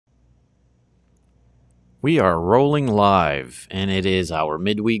We are rolling live, and it is our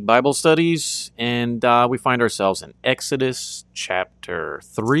midweek Bible studies, and we find ourselves in Exodus chapter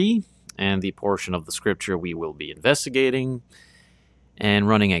 3, and the portion of the scripture we will be investigating and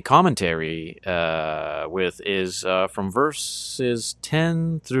running a commentary with is from verses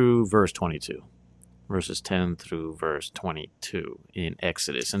 10 through verse 22. Verses 10 through verse 22 in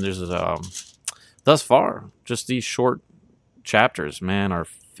Exodus. And there's, thus far, just these short chapters, man, are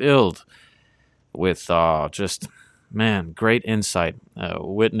filled with great insight,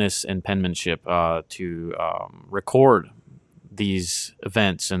 witness, and penmanship to record these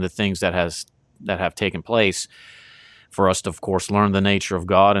events and the things that have taken place, for us to, of course, learn the nature of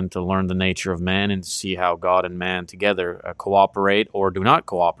God and to learn the nature of man and see how God and man together cooperate or do not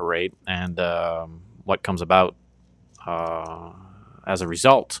cooperate, and what comes about as a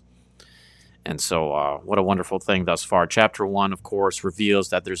result. And so what a wonderful thing thus far. Chapter 1, of course, reveals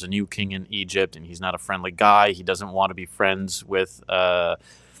that there's a new king in Egypt, and he's not a friendly guy. He doesn't want to be friends with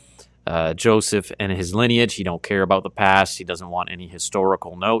Joseph and his lineage. He don't care about the past. He doesn't want any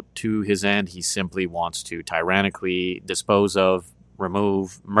historical note to his end. He simply wants to tyrannically dispose of,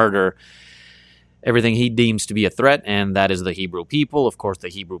 remove, murder everything he deems to be a threat, and that is the Hebrew people. Of course, the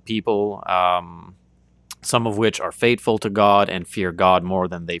Hebrew people, some of which are faithful to God and fear God more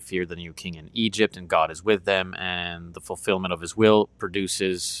than they fear the new king in Egypt, and God is with them, and the fulfillment of his will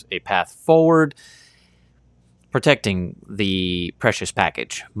produces a path forward, protecting the precious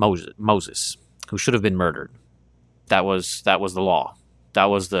package, Moses, who should have been murdered. That was the law. That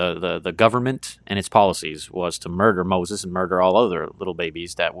was the government and its policies, was to murder Moses and murder all other little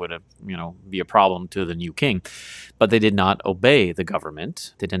babies that would have, be a problem to the new king. But they did not obey the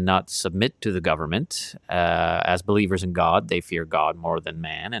government. They did not submit to the government. As believers in God, they fear God more than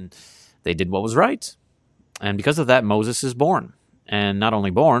man, and they did what was right. And because of that, Moses is born. And not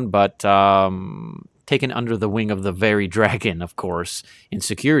only born, but taken under the wing of the very dragon, of course, in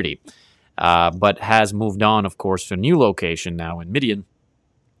security. But has moved on, of course, to a new location now in Midian,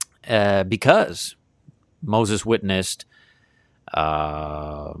 because Moses witnessed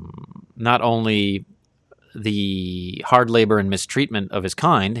not only the hard labor and mistreatment of his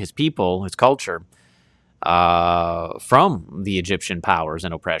kind, his people, his culture, from the Egyptian powers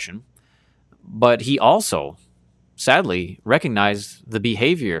and oppression, but he also, sadly, recognized the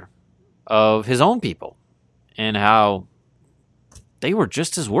behavior of his own people and how they were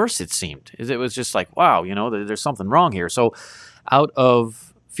just as worse, it seemed. It was just like, wow, there's something wrong here. So out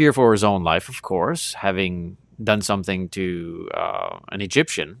of fear for his own life, of course, having done something to an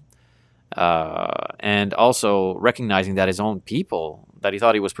Egyptian, and also recognizing that his own people that he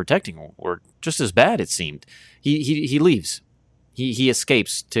thought he was protecting were just as bad, it seemed, he leaves. He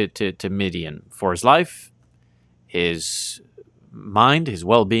escapes to Midian for his life, his mind, his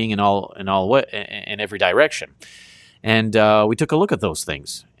well-being in every direction. And we took a look at those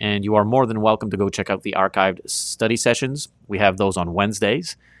things. And you are more than welcome to go check out the archived study sessions. We have those on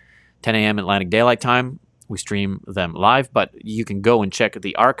Wednesdays, 10 a.m. Atlantic Daylight Time. We stream them live, but you can go and check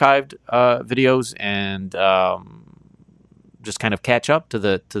the archived videos and just kind of catch up to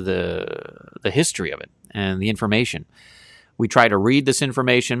the history of it and the information. We try to read this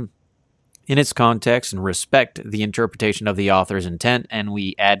information in its context and respect the interpretation of the author's intent, and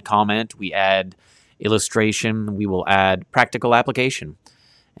we add comment, we add illustration, we will add practical application.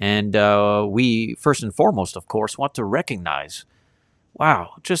 And we, first and foremost, of course, want to recognize,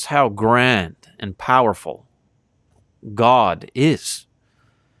 wow, just how grand and powerful God is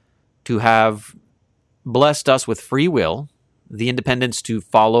to have blessed us with free will, the independence to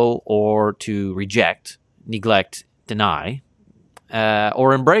follow or to reject, neglect, deny,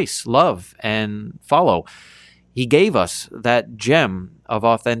 or embrace, love, and follow. He gave us that gem of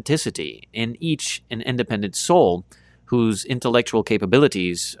authenticity in each an independent soul whose intellectual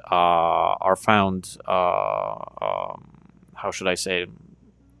capabilities are found, are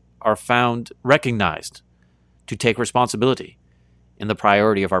found recognized to take responsibility in the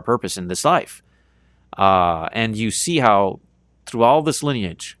priority of our purpose in this life. And you see how through all this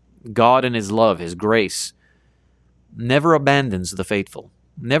lineage, God in his love, his grace, never abandons the faithful,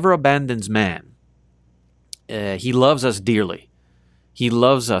 never abandons man. He loves us dearly. He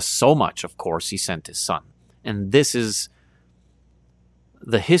loves us so much, of course, he sent his son. And this is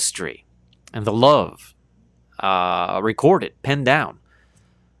the history and the love recorded, penned down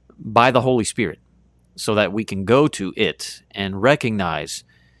by the Holy Spirit, so that we can go to it and recognize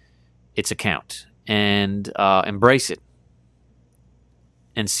its account and embrace it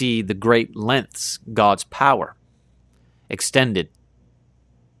and see the great lengths God's power extended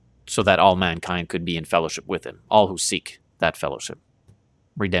so that all mankind could be in fellowship with him, all who seek that fellowship,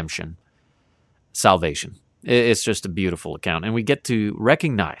 redemption, salvation. It's just a beautiful account. And we get to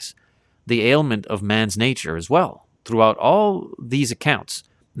recognize the ailment of man's nature as well. Throughout all these accounts,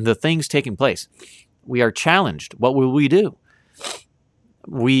 the things taking place, we are challenged. What will we do?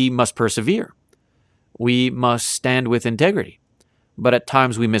 We must persevere. We must stand with integrity. But at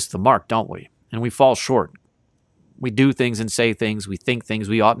times we miss the mark, don't we? And we fall short. We do things and say things, we think things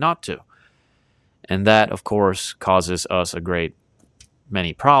we ought not to. And that, of course, causes us a great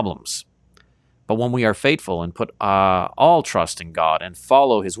many problems. But when we are faithful and put all trust in God and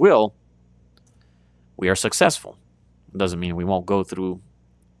follow His will, we are successful. It doesn't mean we won't go through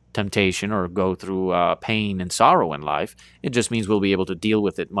temptation or go through pain and sorrow in life. It just means we'll be able to deal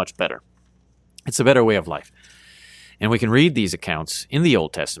with it much better. It's a better way of life. And we can read these accounts in the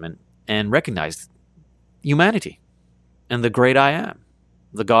Old Testament and recognize humanity and the great I Am,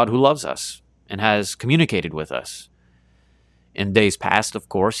 the God who loves us and has communicated with us. In days past, of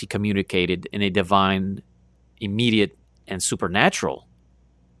course, He communicated in a divine, immediate, and supernatural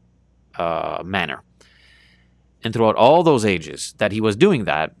manner. And throughout all those ages that He was doing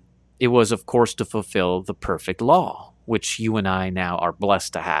that, it was, of course, to fulfill the perfect law, which you and I now are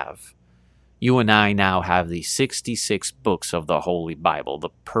blessed to have. You and I now have the 66 books of the Holy Bible, the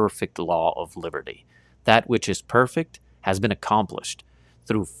perfect law of liberty. That which is perfect has been accomplished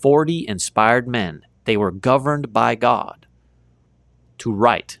through 40 inspired men. They were governed by God to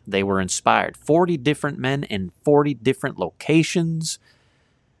write. They were inspired. 40 different men in 40 different locations,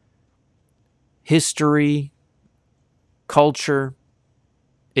 history, culture.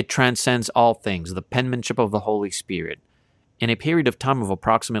 It transcends all things, the penmanship of the Holy Spirit. In a period of time of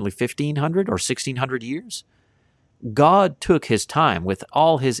approximately 1,500 or 1,600 years, God took His time with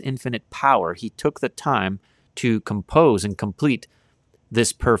all His infinite power. He took the time to compose and complete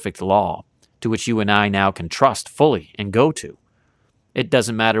this perfect law to which you and I now can trust fully and go to. It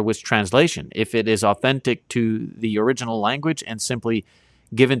doesn't matter which translation. If it is authentic to the original language and simply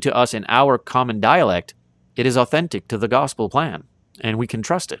given to us in our common dialect, it is authentic to the gospel plan, and we can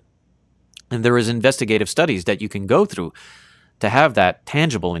trust it. And there is investigative studies that you can go through to have that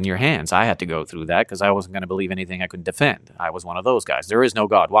tangible in your hands. I had to go through that because I wasn't going to believe anything I could defend. I was one of those guys. There is no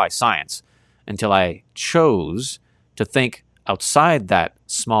God. Why? Science. Until I chose to think outside that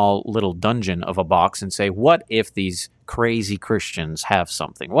small little dungeon of a box and say, what if these crazy Christians have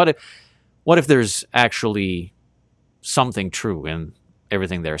something? What if there's actually something true in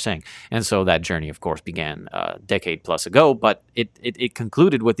everything they're saying? And so that journey, of course, began a decade plus ago, but it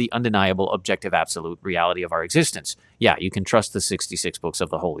concluded with the undeniable, objective, absolute reality of our existence. Yeah, you can trust the 66 books of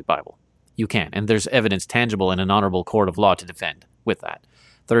the Holy Bible. You can, and there's evidence tangible in an honorable court of law to defend with that.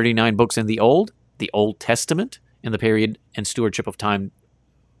 39 books in the Old Testament, in the period and stewardship of time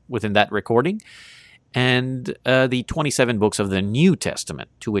within that recording, and the 27 books of the New Testament,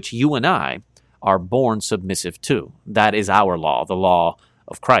 to which you and I are born submissive to. That is our law, the law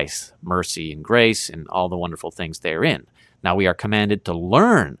of Christ, mercy and grace and all the wonderful things therein. Now we are commanded to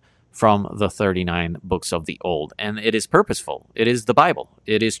learn from the 39 books of the Old, and it is purposeful. It is the Bible.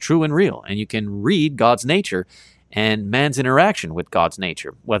 It is true and real, and you can read God's nature and man's interaction with God's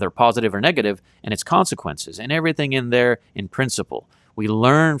nature, whether positive or negative, and its consequences, and everything in there in principle. We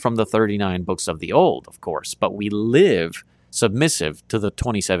learn from the 39 books of the Old, of course, but we live submissive to the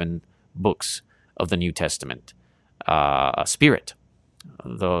 27 books of the New Testament spirit,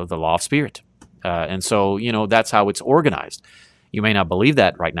 the law of spirit. And so, that's how it's organized. You may not believe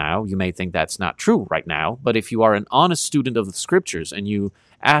that right now. You may think that's not true right now. But if you are an honest student of the Scriptures and you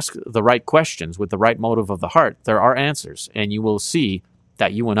ask the right questions with the right motive of the heart, there are answers. And you will see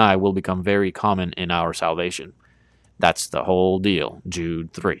that you and I will become very common in our salvation. That's the whole deal,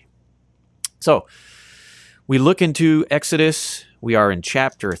 Jude 3. So, we look into Exodus. We are in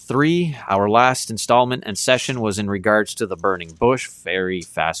chapter 3. Our last installment and session was in regards to the burning bush. Very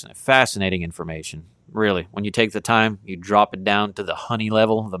fascinating information. Really, when you take the time, you drop it down to the honey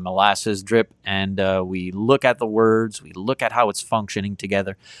level, the molasses drip, and we look at the words, we look at how it's functioning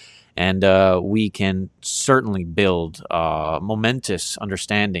together, and we can certainly build momentous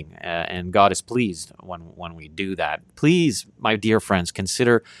understanding, and God is pleased when we do that. Please, my dear friends,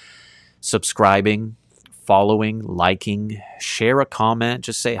 consider subscribing, following, liking, share a comment,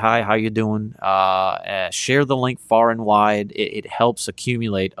 just say hi, how you doing, share the link far and wide. It helps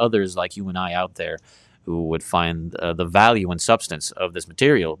accumulate others like you and I out there who would find the value and substance of this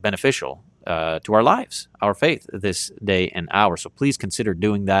material beneficial to our lives, our faith, this day and hour. So please consider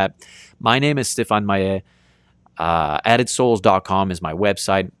doing that. My name is Stefan Maye. AddedSouls.com is my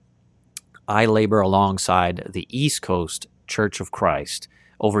website. I labor alongside the East Coast Church of Christ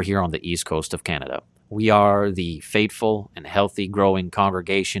over here on the East Coast of Canada. We are the faithful and healthy growing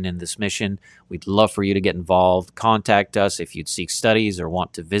congregation in this mission. We'd love for you to get involved. Contact us if you'd seek studies or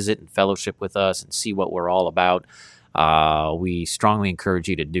want to visit and fellowship with us and see what we're all about. We strongly encourage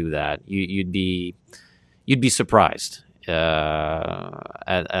you to do that. You'd be surprised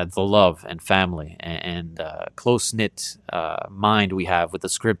at the love and family and close-knit mind we have with the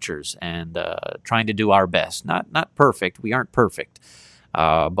scriptures, and trying to do our best. Not perfect. We aren't perfect.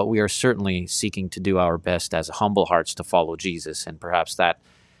 But we are certainly seeking to do our best as humble hearts to follow Jesus, and perhaps that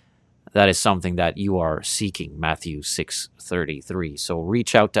is something that you are seeking, Matthew 6:33. So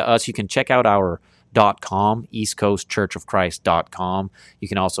reach out to us. You can check out our .com, eastcoastchurchofchrist.com. You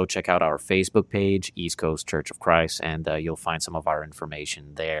can also check out our Facebook page, East Coast Church of Christ, and you'll find some of our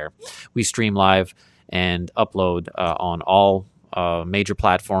information there. We stream live and upload on all major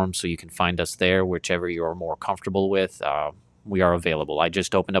platforms, so you can find us there, whichever you're more comfortable with. We are available. I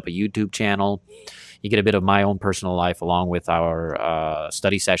just opened up a YouTube channel. You get a bit of my own personal life along with our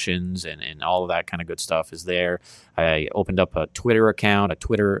study sessions and all of that kind of good stuff is there. I opened up a Twitter account, a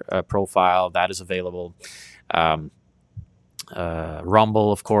Twitter profile. That is available.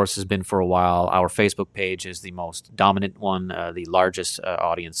 Rumble, of course, has been for a while. Our Facebook page is the most dominant one, the largest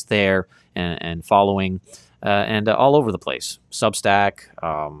audience there and following, and all over the place. Substack,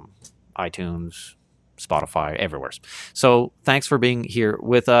 iTunes, Spotify, everywhere. So thanks for being here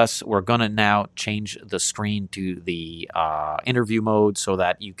with us. We're going to now change the screen to the interview mode so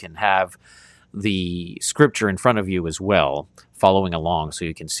that you can have the scripture in front of you as well, following along, so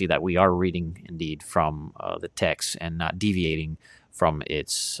you can see that we are reading indeed from the text and not deviating from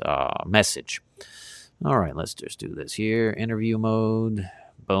its message. All right, let's just do this here. Interview mode.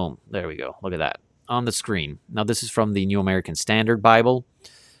 Boom. There we go. Look at that on the screen. Now, this is from the New American Standard Bible.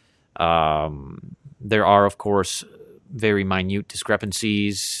 There are, of course, very minute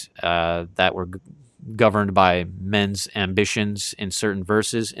discrepancies that were governed by men's ambitions in certain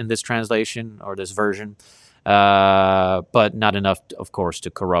verses in this translation or this version, but not enough, of course,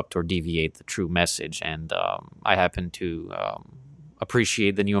 to corrupt or deviate the true message. And I happen to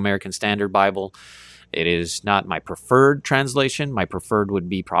appreciate the New American Standard Bible. It is not my preferred translation. My preferred would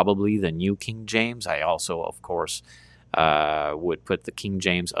be probably the New King James. I also, of course, would put the King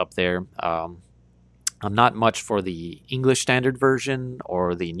James up there. I'm not much for the English Standard Version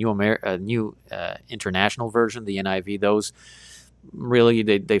or the New International Version, the NIV. Those really,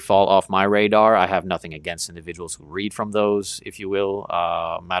 they fall off my radar. I have nothing against individuals who read from those, if you will,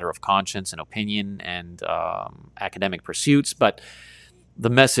 matter of conscience and opinion and academic pursuits. But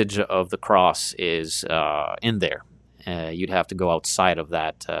the message of the cross is in there. You'd have to go outside of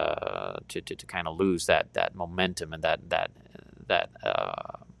that to kind of lose that momentum and that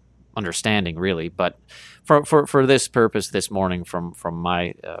understanding, really. But for this purpose this morning, from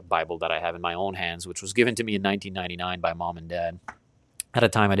my Bible that I have in my own hands, which was given to me in 1999 by Mom and Dad, at a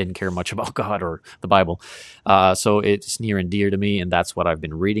time I didn't care much about God or the Bible, so it's near and dear to me, and that's what I've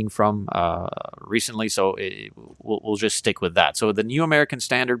been reading from recently. So we'll just stick with that. So the New American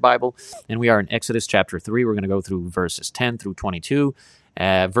Standard Bible, and we are in Exodus chapter 3. We're going to go through verses 10 through 22.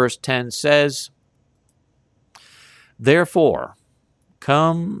 Verse 10 says, "Therefore,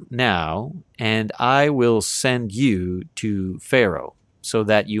 come now, and I will send you to Pharaoh, so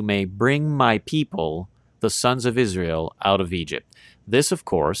that you may bring my people, the sons of Israel, out of Egypt." This, of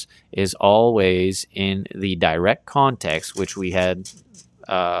course, is always in the direct context, which we had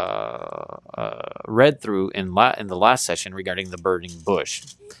read through in the last session regarding the burning bush.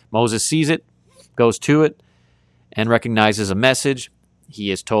 Moses sees it, goes to it, and recognizes a message. He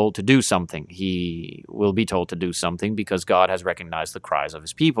is told to do something. He will be told to do something because God has recognized the cries of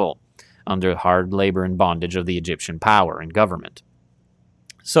his people under hard labor and bondage of the Egyptian power and government.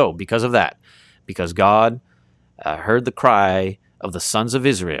 So, because of that, because God heard the cry of the sons of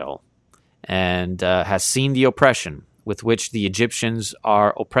Israel and has seen the oppression with which the Egyptians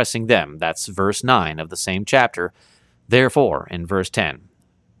are oppressing them, that's verse 9 of the same chapter. Therefore, in verse 10,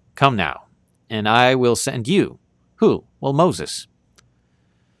 "Come now, and I will send you." Who? Well, Moses.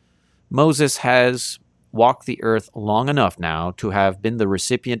 Moses has walked the earth long enough now to have been the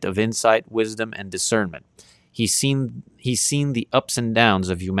recipient of insight, wisdom, and discernment. He's seen the ups and downs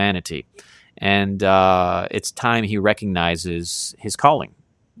of humanity, and it's time he recognizes his calling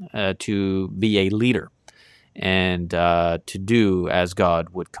to be a leader and to do as God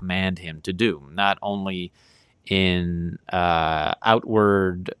would command him to do, not only in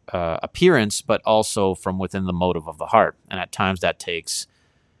outward appearance, but also from within the motive of the heart. And at times that takes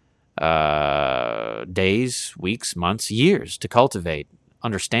days, weeks, months, years to cultivate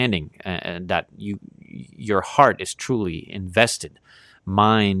understanding and that your heart is truly invested,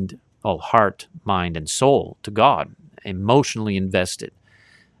 mind, all heart, mind, and soul to God, emotionally invested,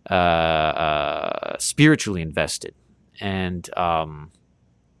 spiritually invested, and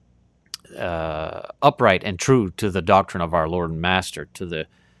upright and true to the doctrine of our Lord and Master, to the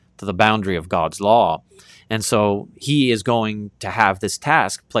boundary of God's law. And so he is going to have this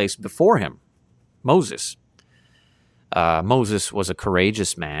task placed before him, Moses. Moses was a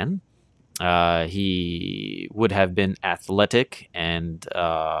courageous man. He would have been athletic and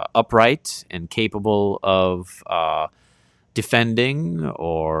upright and capable of defending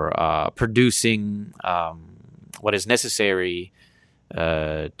or producing what is necessary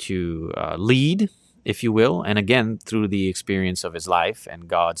to lead, if you will, and again, through the experience of his life and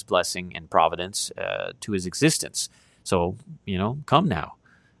God's blessing and providence to his existence. So, come now,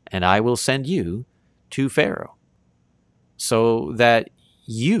 and I will send you to Pharaoh, so that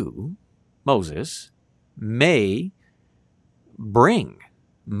you, Moses, may bring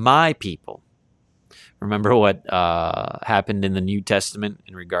my people. Remember what happened in the New Testament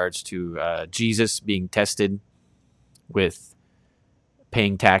in regards to Jesus being tested with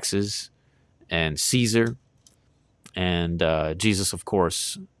paying taxes and Caesar. And Jesus, of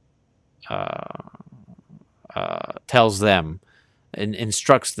course, tells them and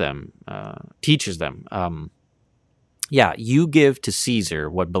instructs them, teaches them, you give to Caesar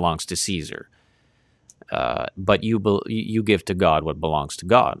what belongs to Caesar, but you give to God what belongs to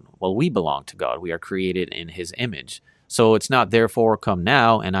God. Well, we belong to God. We are created in his image. So it's not, therefore, come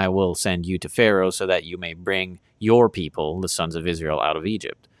now, and I will send you to Pharaoh so that you may bring your people, the sons of Israel, out of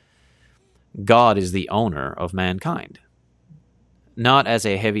Egypt. God is the owner of mankind, not as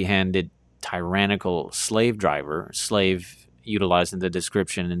a heavy-handed, tyrannical slave driver, slave utilized in the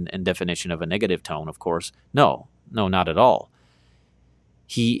description and definition of a negative tone, of course. No, not at all.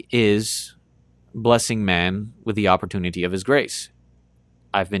 He is blessing man with the opportunity of his grace.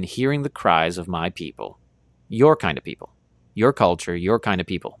 I've been hearing the cries of my people, your kind of people, your culture, your kind of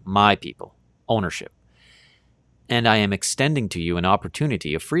people, my people, ownership. And I am extending to you an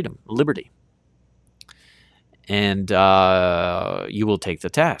opportunity of freedom, liberty. And you will take the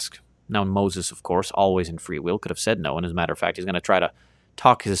task. Now, Moses, of course, always in free will, could have said no. And as a matter of fact, he's going to try to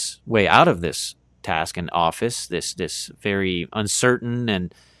talk his way out of this task and office, this very uncertain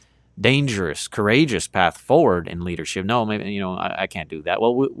and dangerous, courageous path forward in leadership. No, maybe, I can't do that.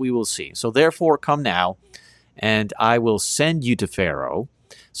 Well, we will see. So therefore, come now, and I will send you to Pharaoh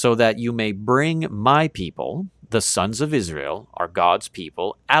so that you may bring my people, the sons of Israel, are God's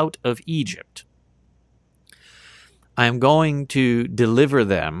people, out of Egypt. I am going to deliver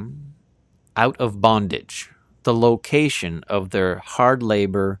them out of bondage, the location of their hard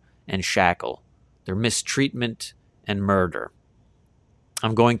labor and shackle, their mistreatment and murder.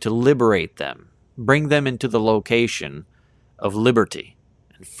 I'm going to liberate them, bring them into the location of liberty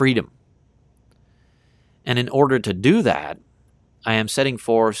and freedom. And in order to do that, I am setting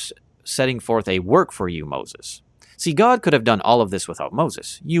forth a work for you, Moses. See, God could have done all of this without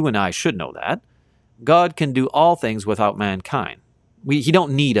Moses. You and I should know that. God can do all things without mankind. He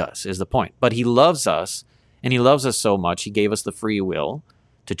don't need us, is the point. But he loves us, and he loves us so much, he gave us the free will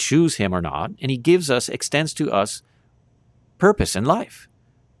to choose him or not, and he extends to us purpose in life.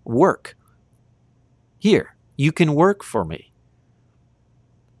 Work. Here, you can work for me.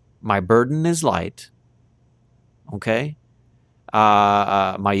 My burden is light. Okay?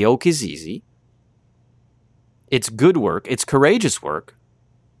 My yoke is easy. It's good work. It's courageous work.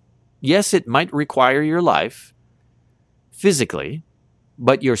 Yes, it might require your life physically,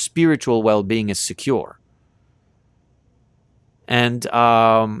 but your spiritual well-being is secure. And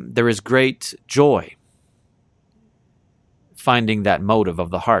there is great joy finding that motive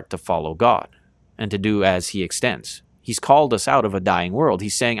of the heart to follow God and to do as he extends. He's called us out of a dying world.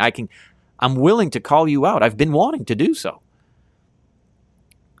 He's saying, I'm willing to call you out. I've been wanting to do so.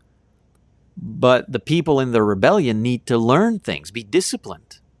 But the people in the rebellion need to learn things, be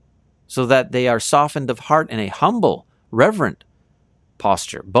disciplined, so that they are softened of heart in a humble, reverent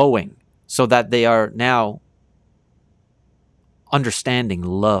posture, bowing, so that they are now understanding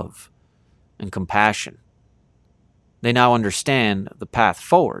love and compassion. They now understand the path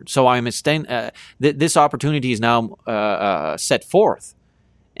forward. So this opportunity is now set forth,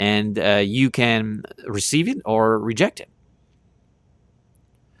 and you can receive it or reject it.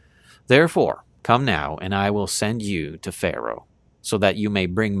 Therefore, come now, and I will send you to Pharaoh, so that you may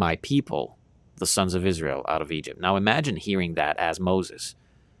bring my people, the sons of Israel, out of Egypt. Now imagine hearing that as Moses.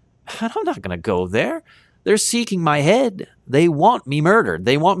 I'm not going to go there. They're seeking my head. They want me murdered.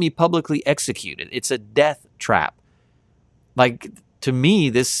 They want me publicly executed. It's a death trap. To me,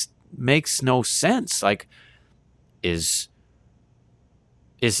 this makes no sense. Is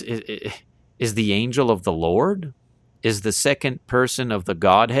Is the angel of the Lord? Is the second person of the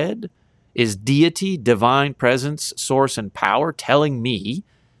Godhead? Is deity, divine presence, source, and power telling me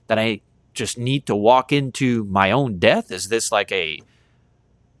that I just need to walk into my own death? Is this like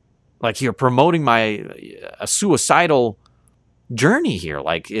you're promoting a suicidal journey here?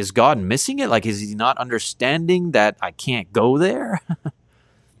 Like, is God missing it? Like, is he not understanding that I can't go there?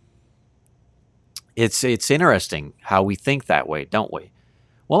 It's interesting how we think that way, don't we?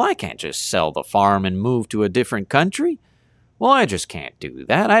 Well, I can't just sell the farm and move to a different country. Well, I just can't do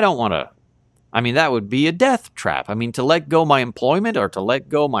that. I don't want to. I mean, that would be a death trap. I mean, to let go my employment or to let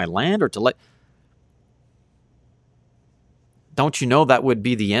go my land or to let... Don't you know that would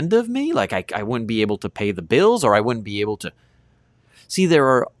be the end of me? Like, I wouldn't be able to pay the bills, or I wouldn't be able to... See, there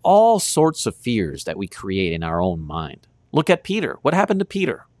are all sorts of fears that we create in our own mind. Look at Peter. What happened to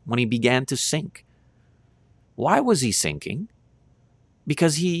Peter when he began to sink? Why was he sinking?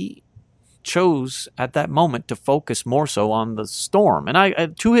 Because he chose at that moment to focus more so on the storm.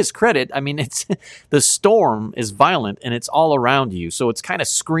 And to his credit, I mean, it's the storm is violent and it's all around you. So it's kind of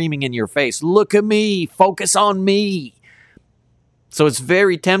screaming in your face, look at me, focus on me. So it's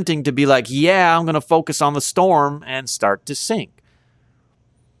very tempting to be like, yeah, I'm going to focus on the storm and start to sink.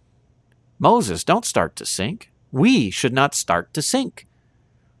 Moses, don't start to sink. We should not start to sink.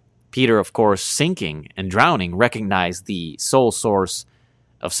 Peter, of course, sinking and drowning, recognized the sole source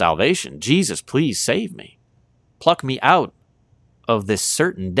of salvation. Jesus, please save me. Pluck me out of this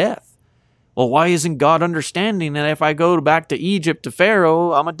certain death. Well, why isn't God understanding that if I go back to Egypt to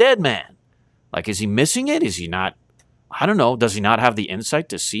Pharaoh, I'm a dead man? Like, is he missing it? Is he not? I don't know. Does he not have the insight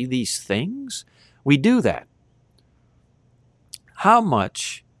to see these things? We do that. How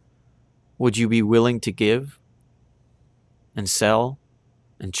much would you be willing to give and sell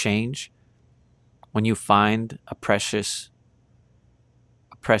and change when you find a precious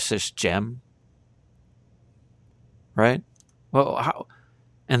gem? Right? Well, how?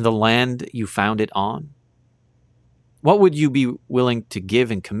 And the land you found it on? What would you be willing to give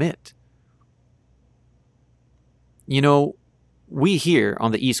and commit? You know, we here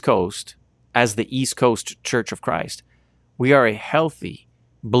on the East Coast, as the East Coast Church of Christ, we are a healthy,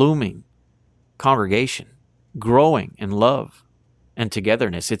 blooming congregation, growing in love and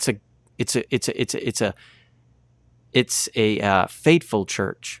togetherness. It's a faithful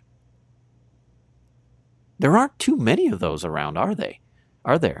church. There aren't too many of those around, are they?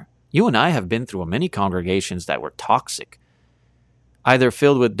 Are there? You and I have been through many congregations that were toxic, either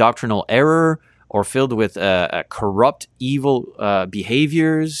filled with doctrinal error or filled with corrupt, evil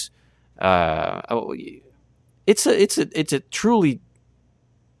behaviors. It's a truly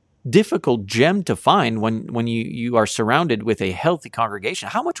difficult gem to find when you are surrounded with a healthy congregation.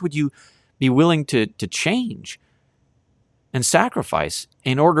 How much would you be willing to change and sacrifice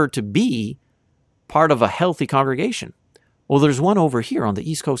in order to be part of a healthy congregation? Well, there's one over here on the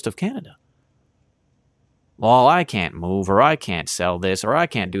east coast of Canada. Well, I can't move, or I can't sell this, or I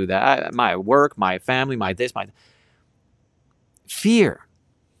can't do that. My work, my family, my this, my... Fear.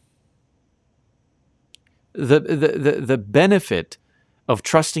 The benefit of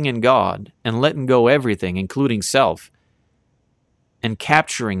trusting in God and letting go everything, including self, and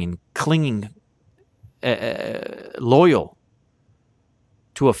capturing and clinging loyal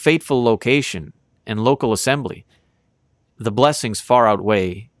to a faithful location and local assembly, the blessings far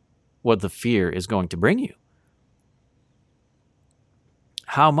outweigh what the fear is going to bring you.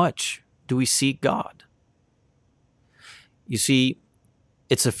 How much do we seek God? You see,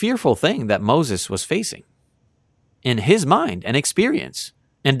 it's a fearful thing that Moses was facing in his mind and experience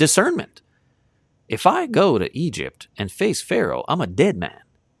and discernment. If I go to Egypt and face Pharaoh, I'm a dead man.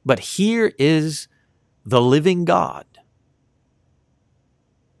 But here is the living God,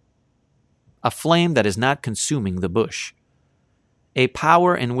 a flame that is not consuming the bush, a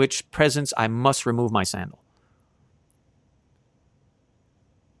power in which presence I must remove my sandal.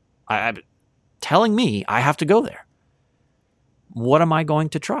 I'm telling me I have to go there. What am I going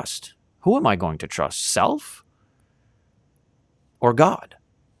to trust? Who am I going to trust? Self or God?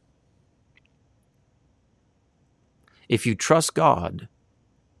 If you trust God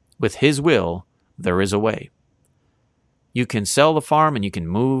with His will, there is a way. You can sell the farm and you can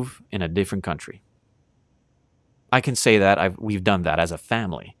move in a different country. I can say that we've done that as a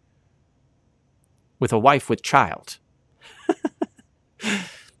family, with a wife with child.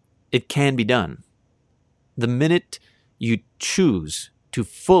 It can be done. The minute you choose to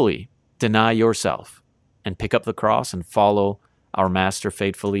fully deny yourself and pick up the cross and follow our Master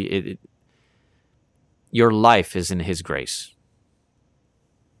faithfully, your life is in His grace.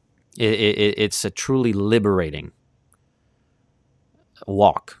 It's a truly liberating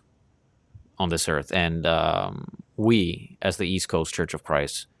walk on this earth. And we, as the East Coast Church of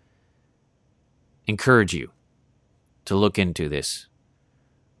Christ, encourage you to look into this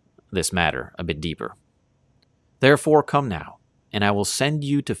matter a bit deeper. Therefore, come now, and I will send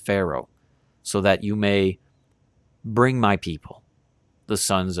you to Pharaoh, so that you may bring my people, the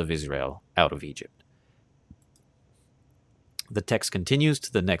sons of Israel, out of Egypt. The text continues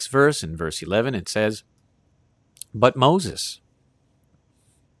to the next verse. In verse 11, it says, but Moses.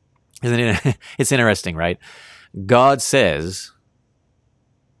 Isn't it? It's interesting, right? God says,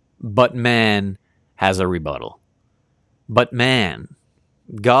 but man has a rebuttal. But man.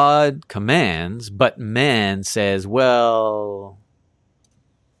 God commands, but man says, well,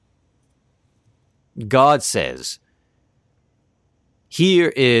 God says,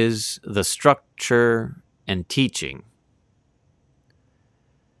 here is the structure and teaching,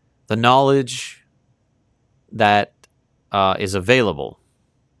 the knowledge that is available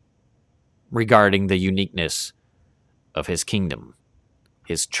regarding the uniqueness of his kingdom,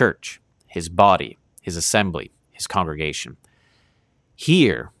 his church, his body, his assembly, his congregation.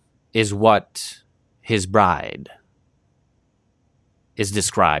 Here is what his bride is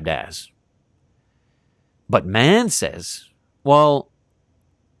described as. But man says, well,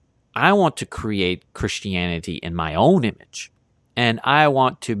 I want to create Christianity in my own image, and I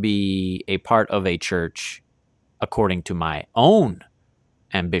want to be a part of a church according to my own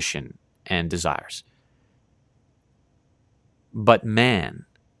ambition and desires. But man,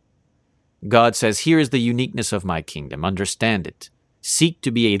 God says, here is the uniqueness of my kingdom. Understand it. Seek to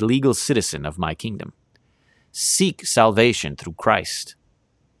be a legal citizen of my kingdom. Seek salvation through Christ.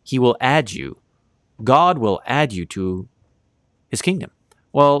 He will add you. God will add you to his kingdom.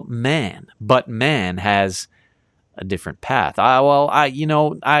 Well, man has a different path.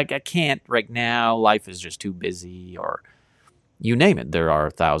 I can't right now. Life is just too busy, or you name it. There are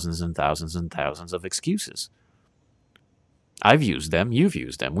thousands and thousands and thousands of excuses. I've used them. You've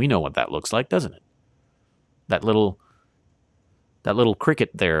used them. We know what that looks like, doesn't it? That little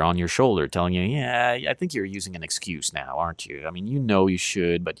cricket there on your shoulder telling you, yeah, I think you're using an excuse now, aren't you? I mean, you know you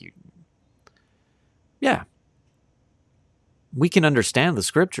should, but yeah. We can understand the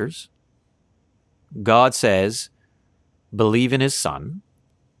scriptures. God says, believe in his son,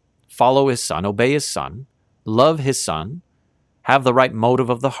 follow his son, obey his son, love his son, have the right motive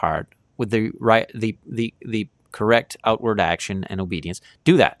of the heart with the correct outward action and obedience.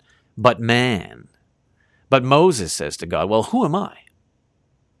 Do that. But Moses says to God, well, who am I?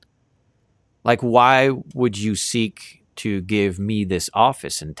 Like, why would you seek to give me this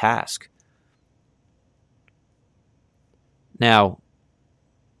office and task? Now,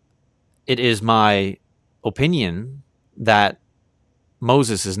 it is my opinion that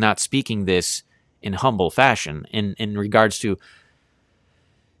Moses is not speaking this in humble fashion in regards to,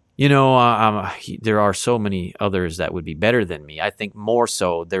 there are so many others that would be better than me. I think more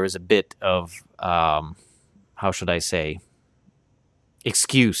so there is a bit of, how should I say,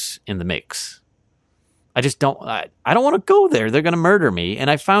 excuse in the mix. I don't want to go there. They're going to murder me. And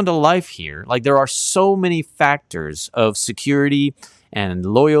I found a life here. Like, there are so many factors of security and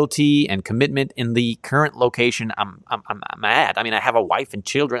loyalty and commitment in the current location I'm at. I mean, I have a wife and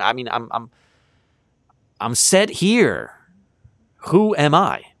children. I mean, I'm set here. Who am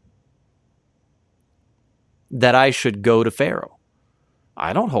I that I should go to Pharaoh?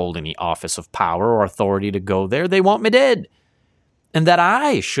 I don't hold any office of power or authority to go there. They want me dead. And that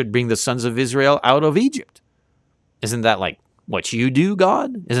I should bring the sons of Israel out of Egypt. Isn't that like what you do,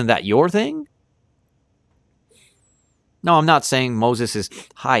 God? Isn't that your thing? No, I'm not saying Moses is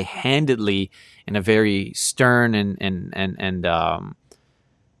high-handedly in a very stern and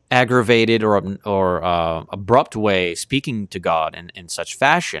aggravated or abrupt way speaking to God in such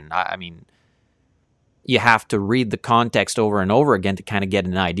fashion. I mean, you have to read the context over and over again to kind of get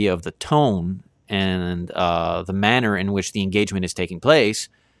an idea of the tone and the manner in which the engagement is taking place.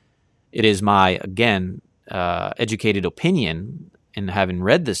 It is my, again, educated opinion, in having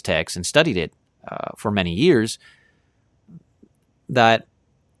read this text and studied it for many years, that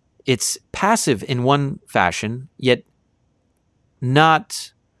it's passive in one fashion, yet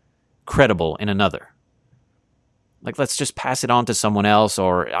not credible in another. Like, let's just pass it on to someone else,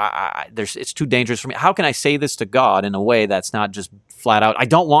 or it's too dangerous for me. How can I say this to God in a way that's not just flat out, I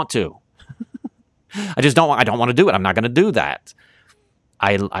don't want to. I don't want to do it. I'm not going to do that.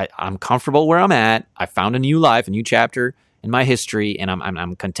 I'm comfortable where I'm at. I found a new life, a new chapter in my history, and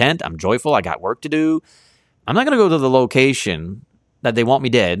I'm content. I'm joyful. I got work to do. I'm not going to go to the location that they want me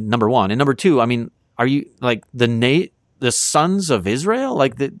dead, number one. And number two, I mean, are you like the sons of Israel?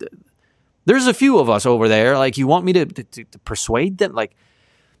 Like There's a few of us over there. Like, you want me to persuade them? Like,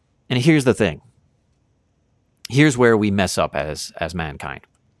 and here's the thing. Here's where we mess up as mankind.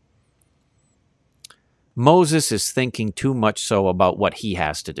 Moses is thinking too much so about what he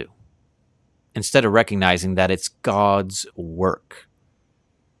has to do, instead of recognizing that it's God's work.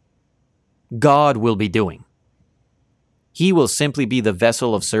 God will be doing. He will simply be the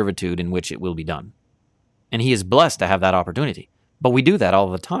vessel of servitude in which it will be done. And he is blessed to have that opportunity. But we do that all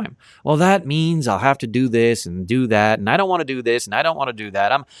the time. Well, that means I'll have to do this and do that, and I don't want to do this and I don't want to do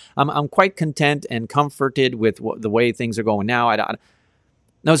that. I'm quite content and comforted with the way things are going now.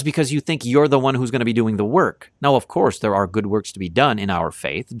 No, it's because you think you're the one who's going to be doing the work. Now, of course, there are good works to be done in our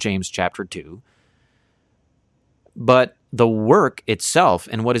faith, James chapter 2. But the work itself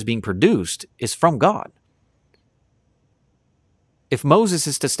and what is being produced is from God. If Moses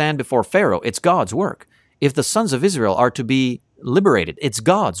is to stand before Pharaoh, it's God's work. If the sons of Israel are to be liberated, it's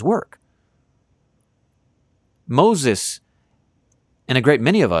God's work. Moses and a great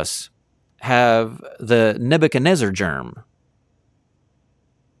many of us have the Nebuchadnezzar germ.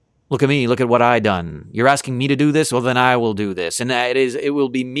 Look at me, look at what I done. You're asking me to do this? Well, then I will do this. And it will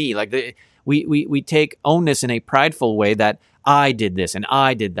be me. Like we take onus in a prideful way that I did this and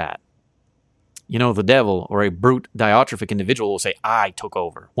I did that. You know, the devil or a brute diatrophic individual will say, I took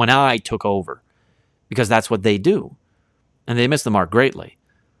over, when I took over, because that's what they do. And they miss the mark greatly.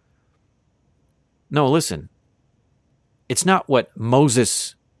 No, listen. It's not what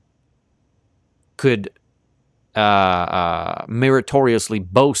Moses could meritoriously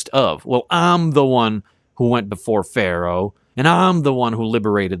boast of. Well, I'm the one who went before Pharaoh, and I'm the one who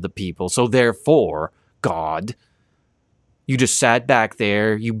liberated the people. So therefore, God, you just sat back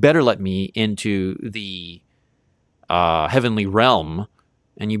there. You better let me into the heavenly realm,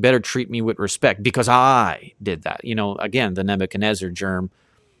 and you better treat me with respect because I did that. You know, again, the Nebuchadnezzar germ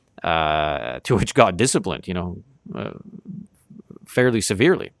to which God disciplined, fairly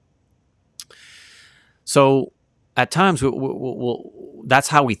severely. So at times, that's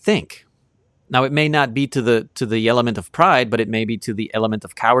how we think. Now, it may not be to the element of pride, but it may be to the element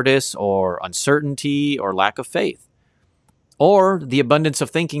of cowardice or uncertainty or lack of faith. Or the abundance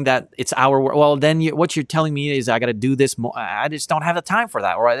of thinking that it's our work. Well, then what you're telling me is I got to do this more. I just don't have the time for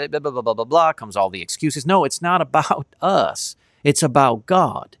that. Or blah, blah, blah, blah, blah, blah, comes all the excuses. No, it's not about us. It's about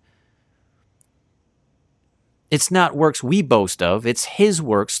God. It's not works we boast of. It's His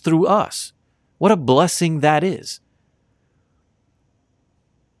works through us. What a blessing that is.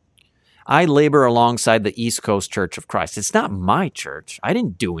 I labor alongside the East Coast Church of Christ. It's not my church. I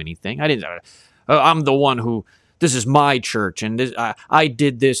didn't do anything. I'm the one who... This is my church, and I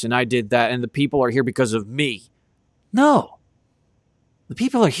did this, and I did that, and the people are here because of me. No. The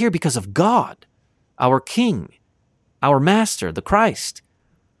people are here because of God, our King, our Master, the Christ.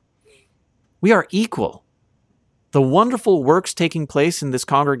 We are equal. The wonderful works taking place in this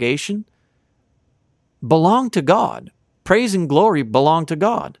congregation belong to God. Praise and glory belong to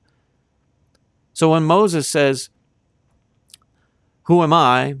God. So when Moses says, "Who am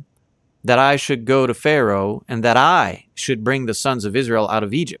I that I should go to Pharaoh and that I should bring the sons of Israel out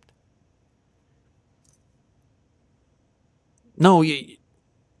of Egypt?" No,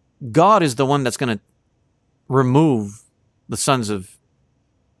 God is the one that's going to remove the sons of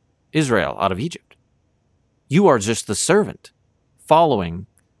Israel out of Egypt. You are just the servant following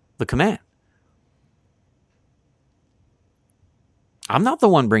the command. I'm not the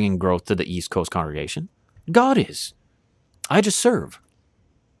one bringing growth to the East Coast congregation. God is. I just serve.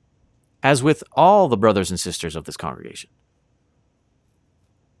 As with all the brothers and sisters of this congregation.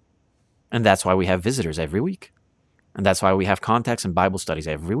 And that's why we have visitors every week. And that's why we have contacts and Bible studies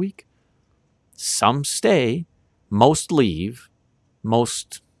every week. Some stay, most leave,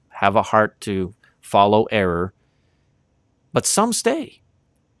 most have a heart to follow error, but some stay,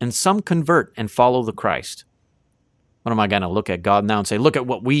 and some convert and follow the Christ. What am I going to look at God now and say, look at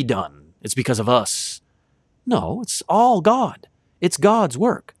what we done. It's because of us. No, it's all God. It's God's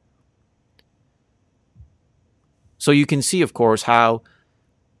work. So you can see, of course, how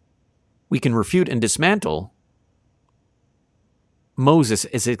we can refute and dismantle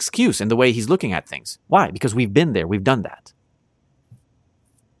Moses' excuse and the way he's looking at things. Why? Because we've been there. We've done that.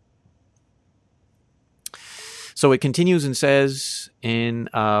 So it continues and says in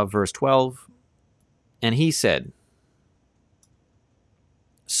verse 12, and he said,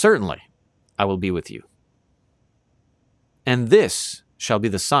 "Certainly I will be with you. And this shall be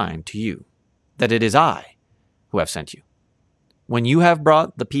the sign to you, that it is I who have sent you. When you have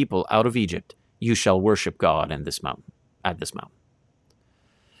brought the people out of Egypt, you shall worship God at this mountain.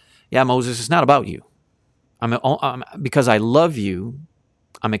 Yeah, Moses, it's not about you. Because I love you,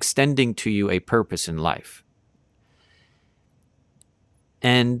 I'm extending to you a purpose in life.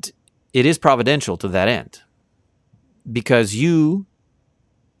 And it is providential to that end, because you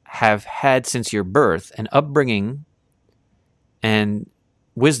have had since your birth an upbringing and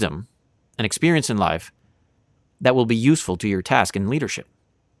wisdom and experience in life that will be useful to your task in leadership.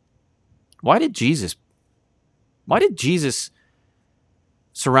 Why did Jesus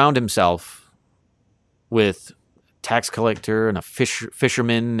surround himself with tax collector and a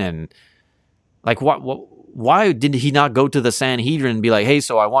fisherman, and like why did he not go to the Sanhedrin and be like, hey,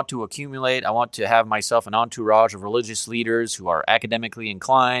 so I want to have myself an entourage of religious leaders who are academically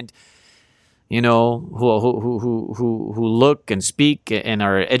inclined, who look and speak and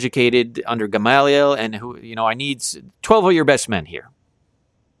are educated under Gamaliel, and who, I need 12 of your best men here.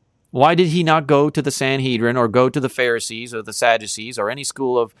 Why did he not go to the Sanhedrin or go to the Pharisees or the Sadducees or any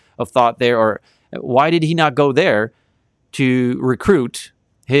school of thought there? Or why did he not go there to recruit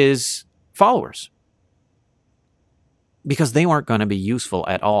his followers? Because they weren't going to be useful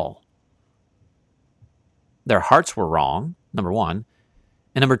at all. Their hearts were wrong, number one.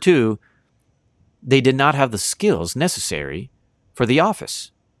 And number two, they did not have the skills necessary for the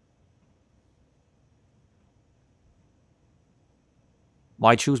office.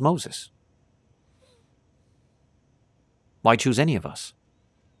 Why choose Moses? Why choose any of us?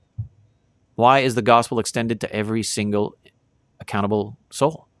 Why is the gospel extended to every single accountable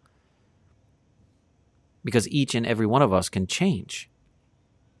soul? Because each and every one of us can change.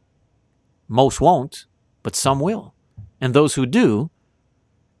 Most won't, but some will. And those who do,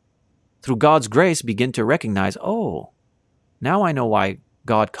 through God's grace, begin to recognize, oh, now I know why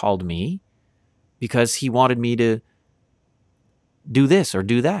God called me, because he wanted me to do this or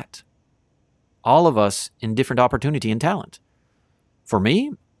do that. All of us in different opportunity and talent. For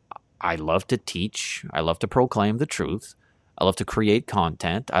me, I love to teach. I love to proclaim the truth. I love to create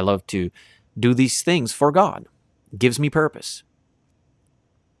content. I love to do these things for God. It gives me purpose.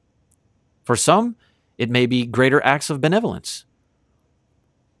 For some, it may be greater acts of benevolence.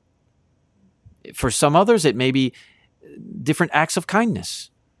 For some others, it may be different acts of kindness.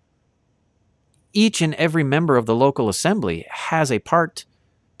 Each and every member of the local assembly has a part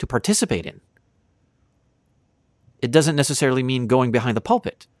to participate in. It doesn't necessarily mean going behind the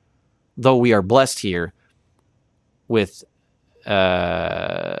pulpit, though we are blessed here with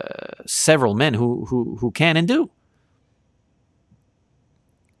several men who can and do.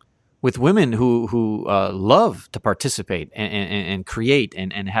 With women who love to participate and create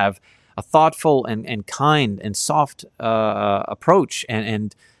and have a thoughtful and kind and soft approach.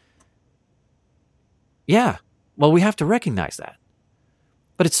 And yeah, well, we have to recognize that.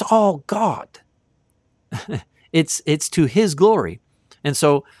 But it's all God. It's to his glory. And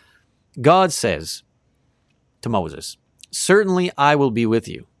so God says to Moses, certainly I will be with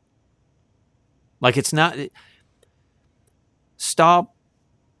you. Like, it's not... Stop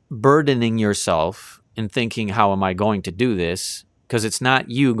burdening yourself and thinking, how am I going to do this? Because it's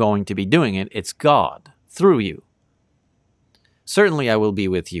not you going to be doing it. It's God through you. Certainly I will be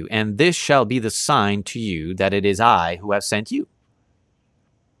with you, and this shall be the sign to you that it is I who have sent you.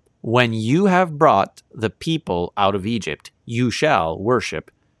 When you have brought the people out of Egypt, you shall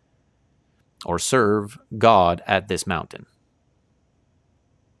worship or serve God at this mountain.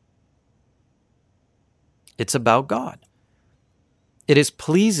 It's about God. It is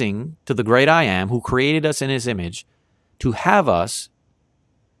pleasing to the great I Am, who created us in his image, to have us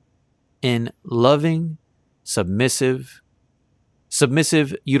in loving, submissive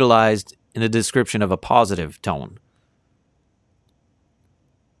utilized in the description of a positive tone,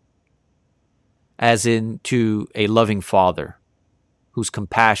 as in to a loving Father whose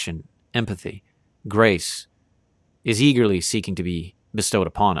compassion, empathy, grace is eagerly seeking to be bestowed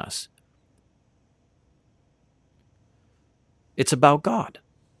upon us. It's about God.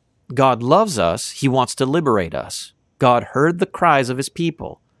 God loves us. He wants to liberate us. God heard the cries of his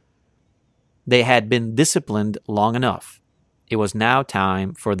people. They had been disciplined long enough. It was now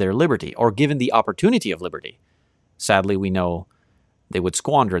time for their liberty, or given the opportunity of liberty. Sadly, we know they would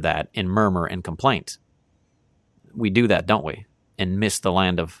squander that in murmur and complaint. We do that, don't we? And miss the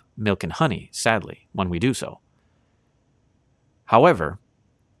land of milk and honey, sadly, when we do so. However,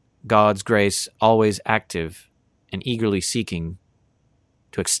 God's grace always active and eagerly seeking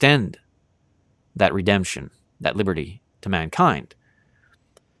to extend that redemption, that liberty to mankind.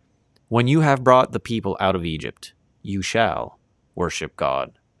 When you have brought the people out of Egypt, you shall worship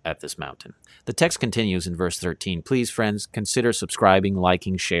God at this mountain. The text continues in verse 13. Please, friends, consider subscribing,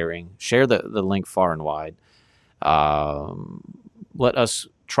 liking, sharing. Share the link far and wide. Let us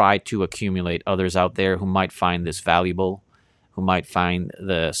try to accumulate others out there who might find this valuable. who might find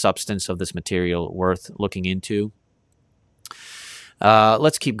the substance of this material worth looking into.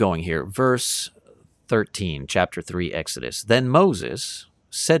 Let's keep going here. Verse 13, chapter 3, Exodus. Then Moses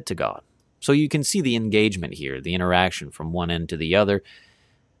said to God. So you can see the engagement here, the interaction from one end to the other.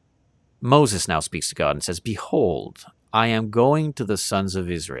 Moses now speaks to God and says, Behold, I am going to the sons of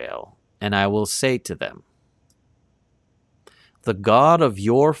Israel, and I will say to them, the God of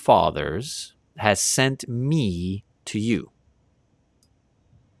your fathers has sent me to you.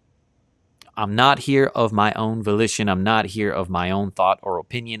 I'm not here of my own volition. I'm not here of my own thought or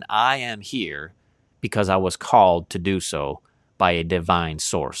opinion. I am here because I was called to do so by a divine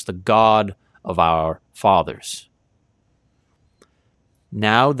source, the God of our fathers.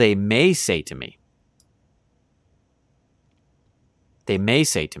 Now they may say to me,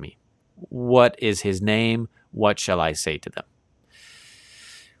 what is his name? What shall I say to them?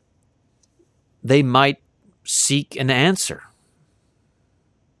 They might seek an answer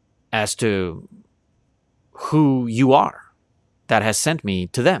as to who you are that has sent me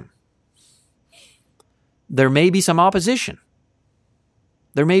to them. There may be some opposition.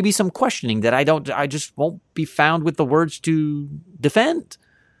 There may be some questioning that I just won't be found with the words to defend.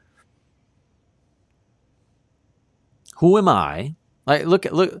 Who am I? Like, look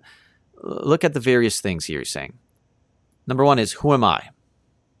at the various things here he's saying. Number one is, who am I?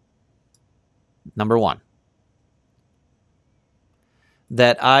 Number one,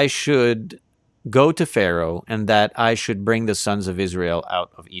 that I should go to Pharaoh and that I should bring the sons of Israel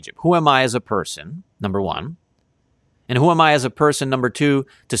out of Egypt. Who am I as a person? Number one. And who am I as a person? Number two,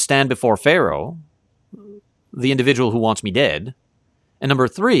 to stand before Pharaoh, the individual who wants me dead. And number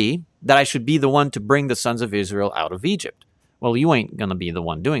three, that I should be the one to bring the sons of Israel out of Egypt. Well, you ain't going to be the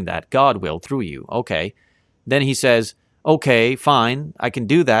one doing that. God will through you. Okay. Then he says, okay, fine, I can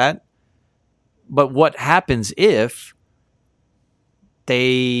do that. But what happens if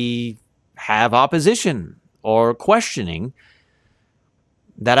they have opposition or questioning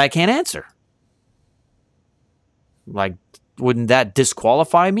that I can't answer? Like, wouldn't that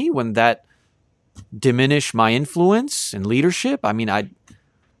disqualify me? Wouldn't that diminish my influence and leadership? I mean,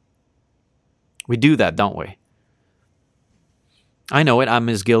 we do that, don't we? I know it. I'm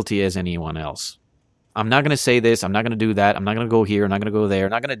as guilty as anyone else. I'm not going to say this. I'm not going to do that. I'm not going to go here. I'm not going to go there.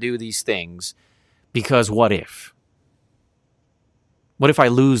 I'm not going to do these things because what if? What if I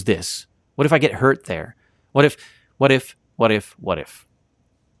lose this? What if I get hurt there? What if?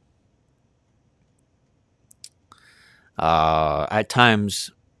 At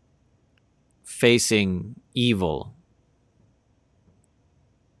times, facing evil,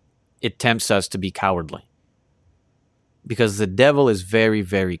 it tempts us to be cowardly. Because the devil is very,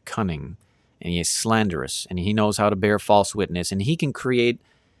 very cunning, and he is slanderous, and he knows how to bear false witness, and he can create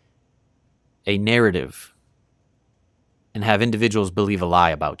a narrative and have individuals believe a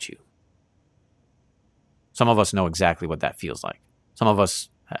lie about you. Some of us know exactly what that feels like. Some of us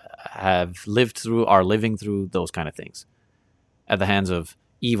are living through those kind of things at the hands of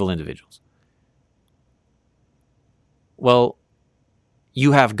evil individuals. Well,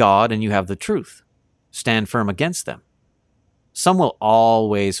 you have God and you have the truth. Stand firm against them. Some will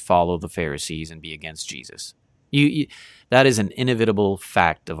always follow the Pharisees and be against Jesus. That is an inevitable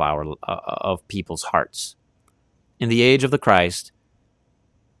fact of people's hearts. In the age of the Christ,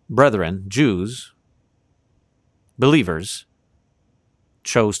 brethren, Jews, believers,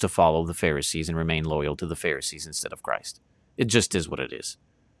 chose to follow the Pharisees and remain loyal to the Pharisees instead of Christ. It just is what it is.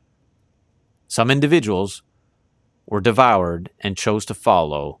 Some individuals were devoured and chose to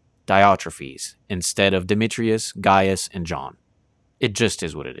follow Diotrephes instead of Demetrius, Gaius, and John. It just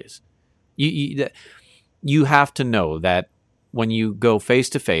is what it is. You have to know that when you go face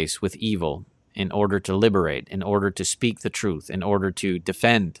to face with evil in order to liberate, in order to speak the truth, in order to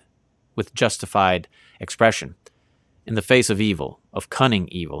defend with justified expression in the face of evil, of cunning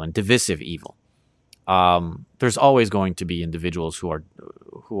evil and divisive evil, there's always going to be individuals who are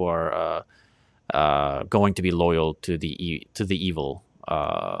going to be loyal to the evil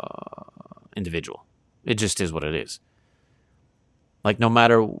individual. It just is what it is. Like, no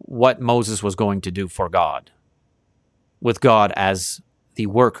matter what Moses was going to do for God, with God as the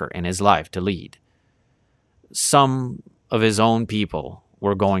worker in his life to lead, some of his own people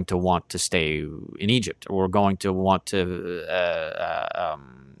were going to want to stay in Egypt, or were going to want to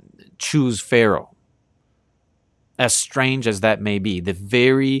choose Pharaoh. As strange as that may be, the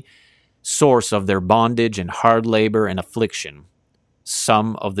very source of their bondage and hard labor and affliction,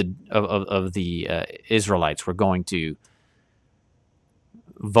 some of the Israelites were going to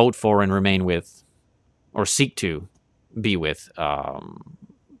vote for and remain with, or seek to be with,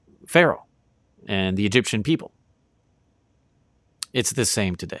 Pharaoh and the Egyptian people. It's the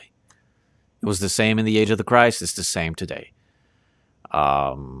same today. It was the same in the age of the Christ. It's the same today.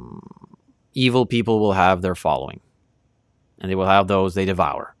 Evil people will have their following, and they will have those they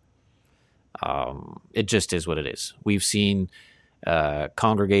devour. It just is what it is. We've seen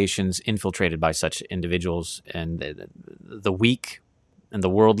congregations infiltrated by such individuals, and the weak and the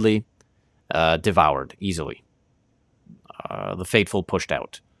worldly devoured easily. The faithful pushed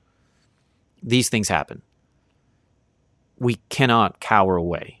out. These things happen. We cannot cower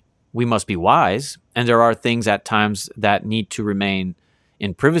away. We must be wise, and there are things at times that need to remain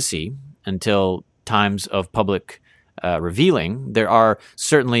in privacy until times of public revealing. There are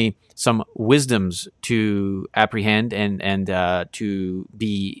certainly some wisdoms to apprehend and to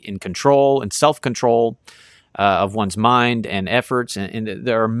be in control and self-control of one's mind and efforts, and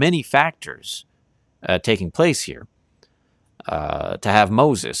there are many factors taking place here. To have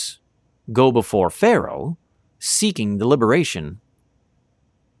Moses go before Pharaoh seeking the liberation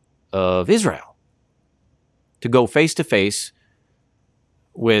of Israel, to go face to face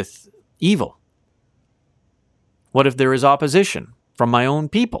with evil. What if there is opposition from my own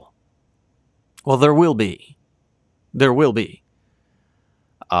people? Well, there will be. There will be.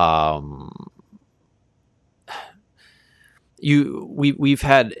 We've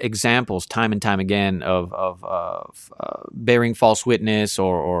had examples time and time again of bearing false witness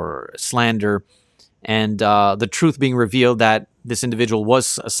or slander, and the truth being revealed that this individual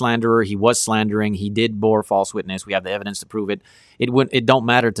was a slanderer. He was slandering. He did bear false witness. We have the evidence to prove it. It don't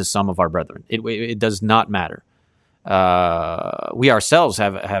matter to some of our brethren. It does not matter. We ourselves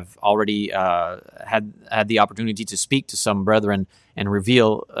have already had the opportunity to speak to some brethren and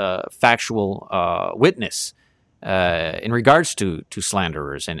reveal factual witness in regards to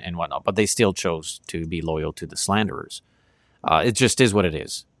slanderers and whatnot, but they still chose to be loyal to the slanderers. It just is what it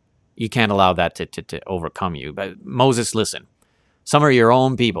is. You can't allow that to overcome you. But Moses, listen, some are your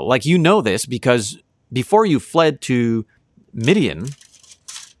own people. Like, you know this because before you fled to Midian,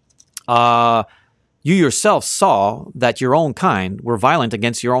 you yourself saw that your own kind were violent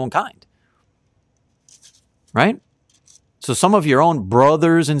against your own kind. Right? So some of your own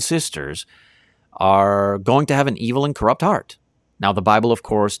brothers and sisters are going to have an evil and corrupt heart. Now, the Bible, of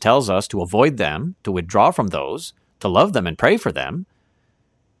course, tells us to avoid them, to withdraw from those, to love them and pray for them,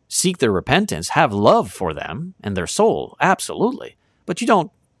 seek their repentance, have love for them and their soul, absolutely. But you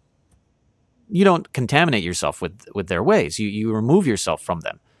don't contaminate yourself with their ways. You remove yourself from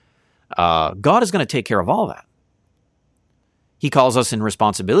them. God is going to take care of all that. He calls us in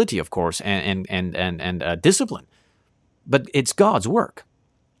responsibility, of course, and discipline. But it's God's work.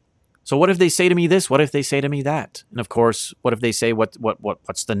 So what if they say to me this? What if they say to me that? And of course, what if they say, what's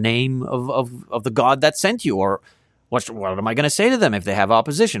the name of the God that sent you? Or what am I going to say to them if they have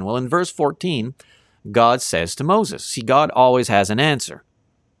opposition? Well, in verse 14, God says to Moses, see, God always has an answer.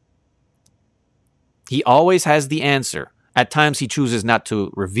 He always has the answer. At times he chooses not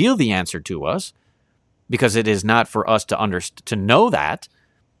to reveal the answer to us because it is not for us to know that.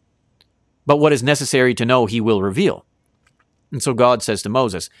 But what is necessary to know, he will reveal. And so God says to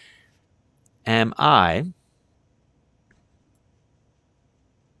Moses, I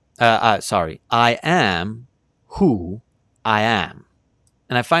am who I am.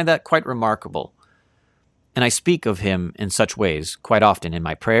 And I find that quite remarkable. And I speak of him in such ways quite often in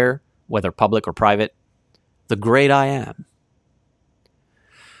my prayer, whether public or private. The great I am.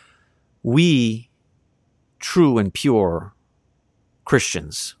 We, true and pure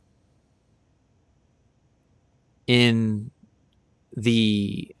Christians, in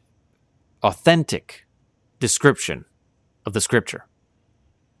the authentic description of the Scripture,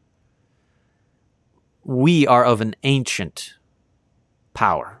 we are of an ancient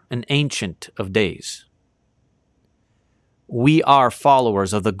power, an ancient of days. We are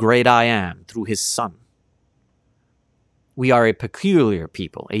followers of the great I am through his Son. We are a peculiar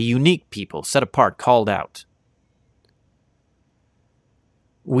people, a unique people, set apart, called out.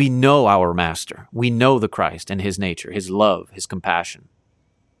 We know our Master. We know the Christ and his nature, his love, his compassion,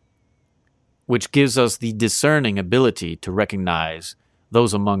 which gives us the discerning ability to recognize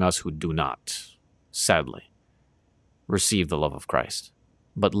those among us who do not, sadly, receive the love of Christ,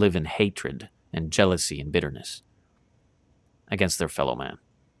 but live in hatred and jealousy and bitterness against their fellow man.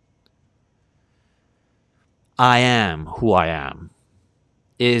 I am who I am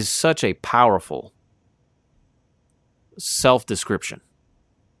is such a powerful self-description,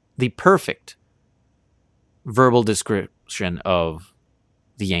 the perfect verbal description of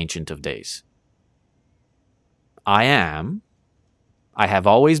the Ancient of Days. I am, I have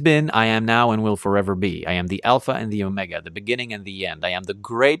always been, I am now, and will forever be. I am the Alpha and the Omega, the beginning and the end. I am the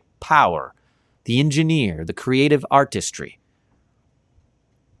great power, the engineer, the creative artistry.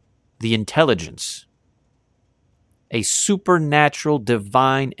 the intelligence, a supernatural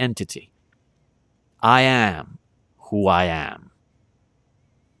divine entity. I am who I am.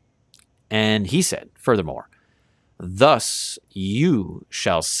 And he said, furthermore, thus you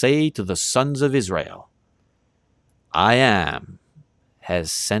shall say to the sons of Israel, I am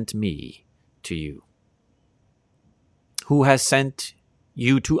has sent me to you. Who has sent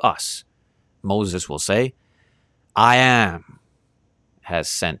you to us? Moses will say, I am has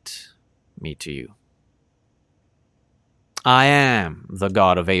sent me to you. I am the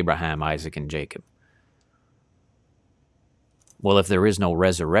God of Abraham, Isaac, and Jacob. Well, if there is no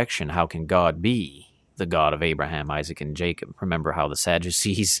resurrection, how can God be the God of Abraham, Isaac, and Jacob? Remember how the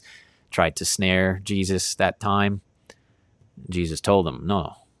Sadducees tried to snare Jesus that time? Jesus told them,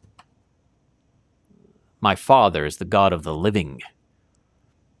 no. My Father is the God of the living,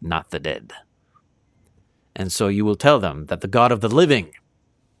 not the dead. And so you will tell them that the God of the living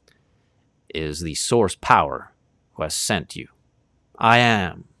is the source power who has sent you. I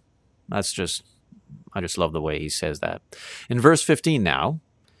am. I just love the way he says that. In verse 15 now,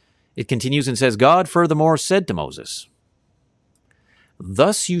 it continues and says, God furthermore said to Moses,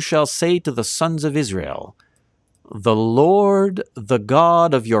 thus you shall say to the sons of Israel, the Lord, the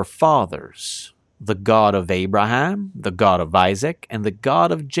God of your fathers, the God of Abraham, the God of Isaac, and the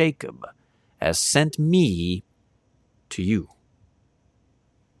God of Jacob, has sent me to you.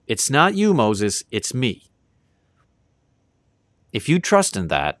 It's not you, Moses, it's me. If you trust in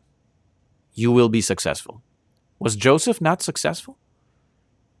that, you will be successful. Was Joseph not successful?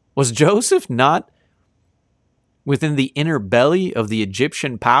 Was Joseph not within the inner belly of the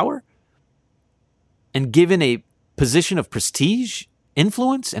Egyptian power and given a position of prestige,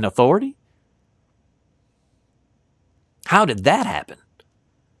 influence, and authority? How did that happen?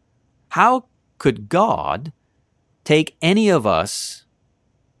 How could God take any of us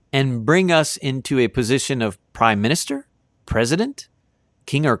and bring us into a position of prime minister, president,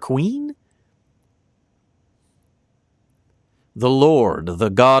 king or queen? The Lord, the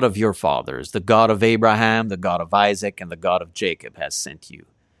God of your fathers, the God of Abraham, the God of Isaac, and the God of Jacob has sent you.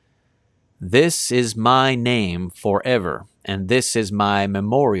 This is my name forever, and this is my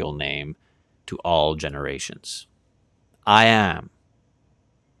memorial name to all generations. I am.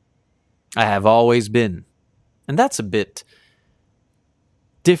 I have always been. And that's a bit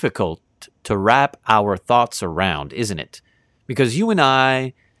difficult to wrap our thoughts around, isn't it? Because you and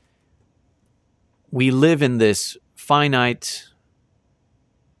I, we live in this finite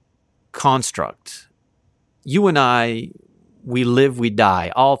construct. You and I, we live, we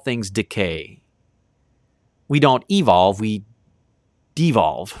die. All things decay. We don't evolve, we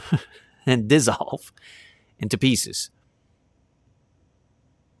devolve and dissolve into pieces.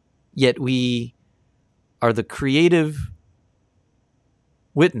 Yet we are the creative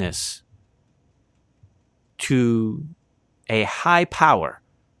witness to a high power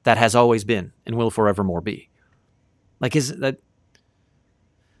that has always been and will forevermore be. Like, is that?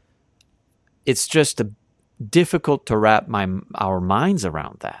 It's just difficult to wrap our minds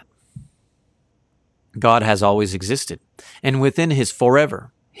around that. God has always existed, and within his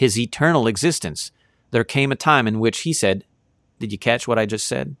forever, his eternal existence, there came a time in which he said, did you catch what I just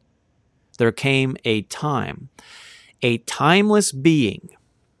said? There came a time, a timeless being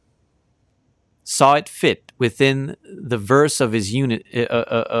saw it fit within the verse of his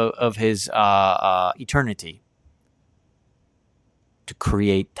eternity to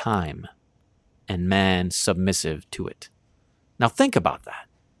create time and man submissive to it. Now think about that.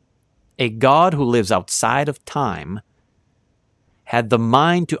 A God who lives outside of time had the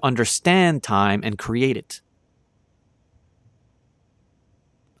mind to understand time and create it.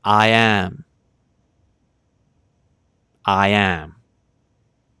 I am. I am.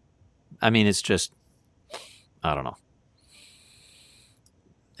 I mean, it's just, I don't know.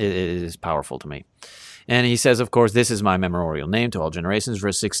 It is powerful to me. And he says, of course, this is my memorial name to all generations.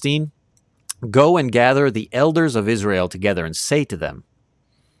 Verse 16, go and gather the elders of Israel together and say to them,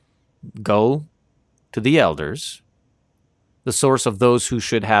 go to the elders, the source of those who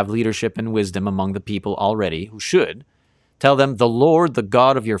should have leadership and wisdom among the people already, who should. Tell them, the Lord, the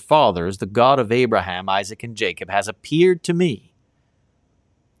God of your fathers, the God of Abraham, Isaac, and Jacob, has appeared to me,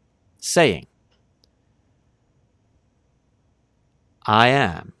 saying, I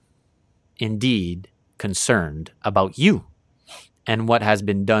am indeed concerned about you and what has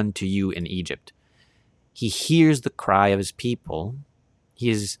been done to you in Egypt. He hears the cry of his people. He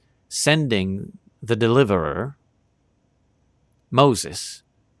is sending the deliverer, Moses,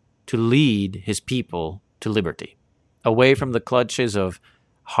 to lead his people to liberty, away from the clutches of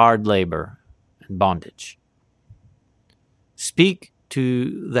hard labor and bondage. Speak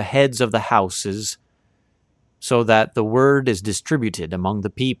to the heads of the houses, so that the word is distributed among the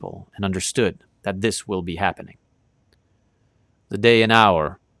people and understood that this will be happening. The day and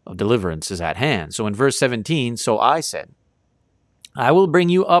hour of deliverance is at hand. So in verse 17, so I said, I will bring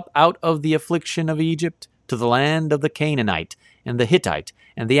you up out of the affliction of Egypt to the land of the Canaanite and the Hittite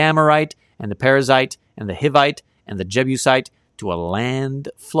and the Amorite and the Perizzite and the Hivite and the Jebusite, to a land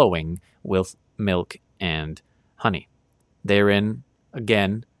flowing with milk and honey. Therein,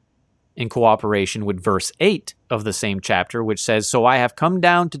 again, in cooperation with verse 8 of the same chapter, which says, so I have come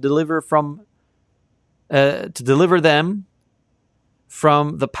down to deliver them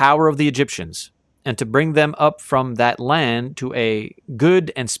from the power of the Egyptians, and to bring them up from that land to a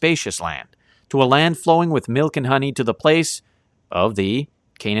good and spacious land, to a land flowing with milk and honey, to the place of the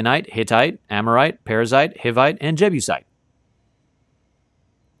Canaanite, Hittite, Amorite, Perizzite, Hivite, and Jebusite.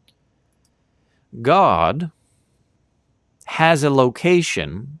 God has a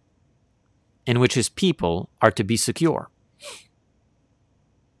location in which his people are to be secure.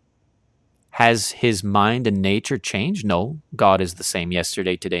 Has his mind and nature changed? No. God is the same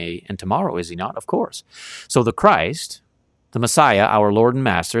yesterday, today, and tomorrow, is he not? Of course. So the Christ, the Messiah, our Lord and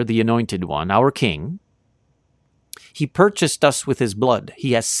Master, the Anointed One, our King, he purchased us with his blood.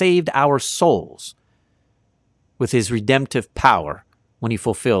 He has saved our souls with his redemptive power when he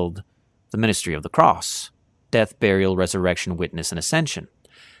fulfilled the ministry of the cross: death, burial, resurrection, witness, and ascension.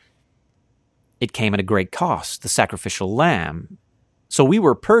 It came at a great cost, the sacrificial lamb. So we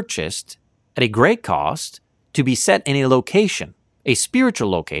were purchased at a great cost to be set in a location, a spiritual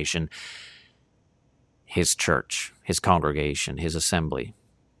location, his church, his congregation, his assembly,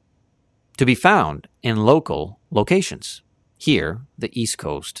 to be found in local locations. Here, the East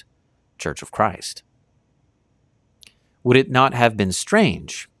Coast Church of Christ. Would it not have been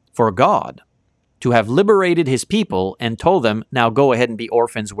strange for God to have liberated his people and told them, now go ahead and be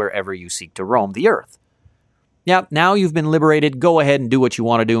orphans wherever you seek to roam the earth? Yeah, now you've been liberated, go ahead and do what you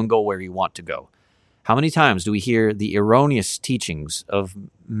want to do and go where you want to go. How many times do we hear the erroneous teachings of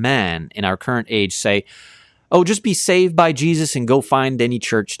man in our current age say, oh, just be saved by Jesus and go find any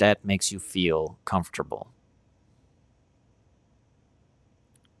church that makes you feel comfortable?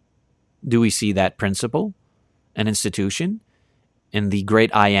 Do we see that principle, an institution, in the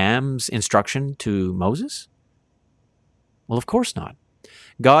great I Am's instruction to Moses? Well, of course not.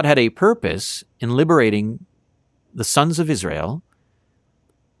 God had a purpose in liberating the sons of Israel,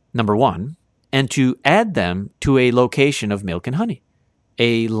 number one, and to add them to a location of milk and honey,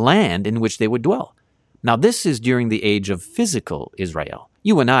 a land in which they would dwell. Now, this is during the age of physical Israel.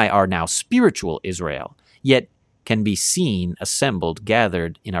 You and I are now spiritual Israel, yet can be seen assembled,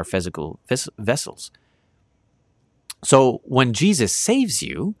 gathered in our physical vessels. So when Jesus saves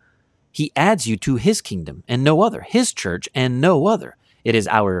you, he adds you to his kingdom and no other, his church and no other. It is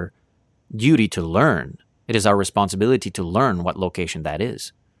our duty to learn. It is our responsibility to learn what location that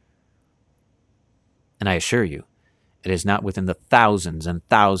is. And I assure you, it is not within the thousands and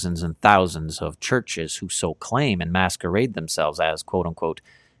thousands and thousands of churches who so claim and masquerade themselves as, quote-unquote,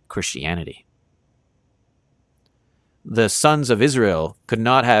 Christianity. The sons of Israel could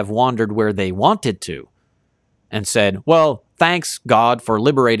not have wandered where they wanted to and said, well, thanks God for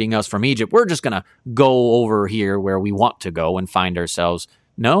liberating us from Egypt. We're just going to go over here where we want to go and find ourselves.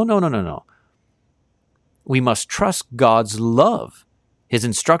 No. We must trust God's love, his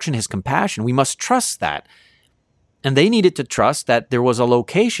instruction, his compassion. We must trust that. And they needed to trust that there was a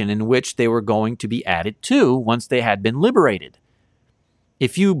location in which they were going to be added to once they had been liberated.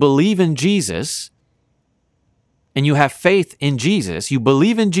 If you believe in Jesus and you have faith in Jesus, you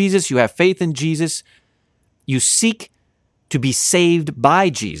believe in Jesus, you have faith in Jesus, you seek to be saved by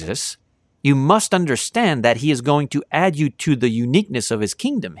Jesus, you must understand that he is going to add you to the uniqueness of his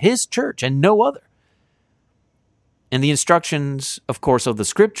kingdom, his church, and no other. And the instructions, of course, of the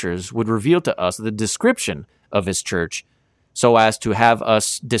scriptures would reveal to us the description of his church so as to have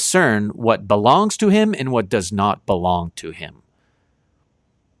us discern what belongs to him and what does not belong to him.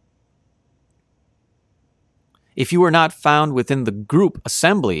 If you were not found within the group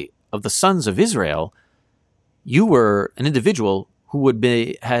assembly of the sons of Israel, you were an individual who would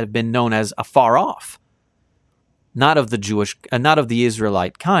have been known as afar off, not of the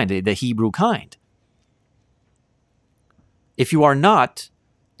Israelite kind, the Hebrew kind. If you are not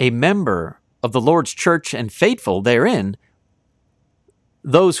a member of the Lord's church and faithful therein,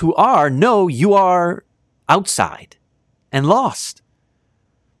 those who are know you are outside and lost.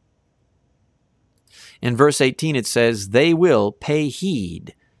 In verse 18 it says, they will pay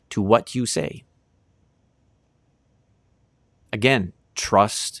heed to what you say. Again,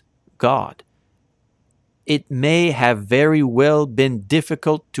 trust God. it may have very well been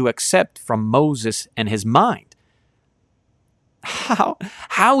difficult to accept from Moses and his mind.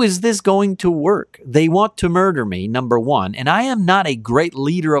 How is this going to work? They want to murder me, number one, and I am not a great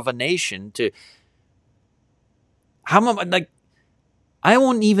leader of a nation to... How am I, like... I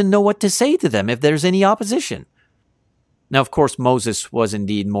won't even know what to say to them if there's any opposition. Now, of course, Moses was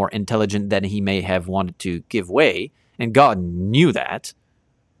indeed more intelligent than he may have wanted to give way, and God knew that.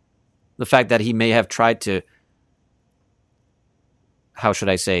 The fact that he may have tried to, how should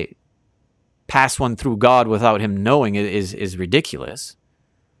I say, pass one through God without him knowing it is ridiculous.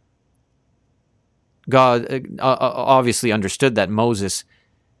 God obviously understood that Moses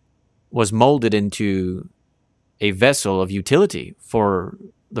was molded into a vessel of utility for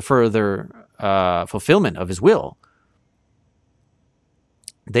the further fulfillment of his will.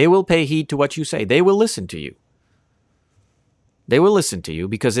 They will pay heed to what you say. They will listen to you. They will listen to you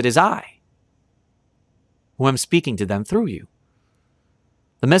because it is I who am speaking to them through you.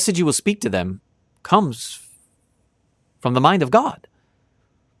 The message you will speak to them comes from the mind of God.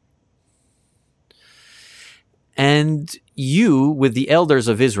 And you, with the elders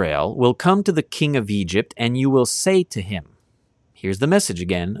of Israel, will come to the king of Egypt, and you will say to him, here's the message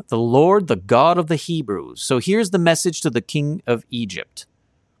again, the Lord, the God of the Hebrews. So here's the message to the king of Egypt.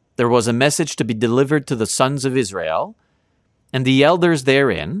 There was a message to be delivered to the sons of Israel and the elders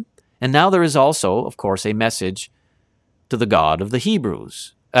therein. And now there is also, of course, a message to the God of the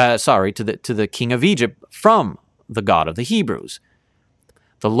Hebrews. To the king of Egypt from the God of the Hebrews.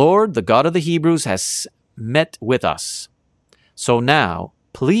 The Lord, the God of the Hebrews, has met with us. So now,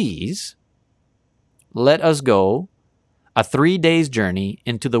 please, let us go a 3 days' journey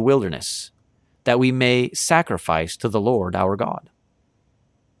into the wilderness, that we may sacrifice to the Lord our God.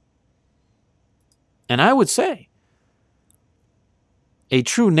 And I would say, a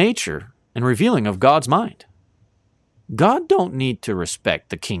true nature and revealing of God's mind. God don't need to respect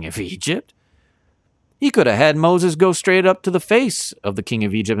the king of Egypt. He could have had Moses go straight up to the face of the king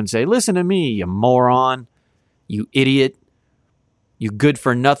of Egypt and say, listen to me, you moron, you idiot, you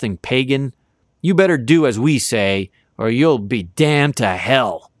good-for-nothing pagan. You better do as we say, or you'll be damned to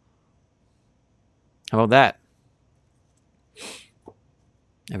hell. How about that?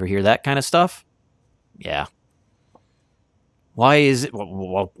 Ever hear that kind of stuff? Yeah. Why is it?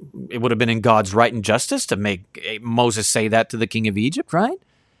 Well, it would have been in God's right and justice to make Moses say that to the king of Egypt, right?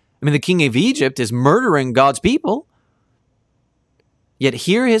 I mean, the king of Egypt is murdering God's people. Yet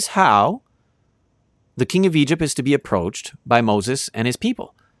here is how the king of Egypt is to be approached by Moses and his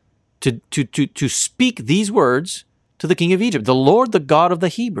people. To speak these words to the king of Egypt, the Lord, the God of the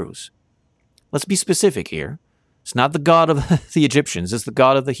Hebrews. Let's be specific here. It's not the God of the Egyptians, it's the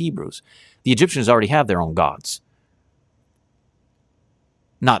God of the Hebrews. The Egyptians already have their own gods.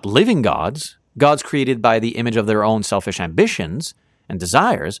 Not living gods, gods created by the image of their own selfish ambitions and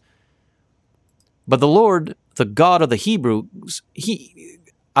desires. But the Lord, the God of the Hebrews,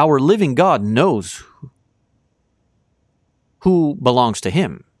 our living God, knows who belongs to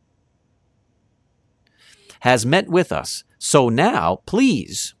him, has met with us. So now,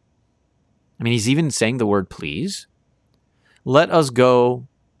 please, I mean, he's even saying the word please, let us go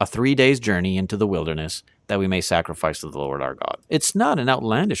a 3 days journey into the wilderness, that we may sacrifice to the Lord our God. It's not an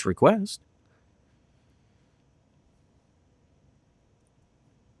outlandish request.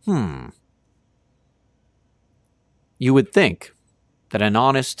 You would think that an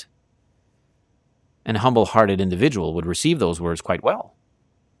honest and humble-hearted individual would receive those words quite well,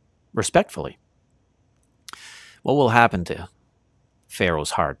 respectfully. What will happen to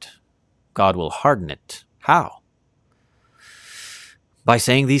Pharaoh's heart? God will harden it. How? By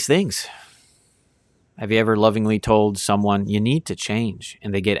saying these things. Have you ever lovingly told someone, you need to change,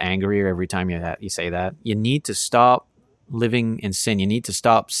 and they get angrier every time you say that? You need to stop living in sin. You need to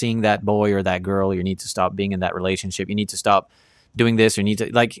stop seeing that boy or that girl. You need to stop being in that relationship. You need to stop doing this, or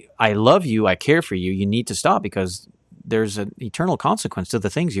I love you, I care for you. You need to stop because there's an eternal consequence to the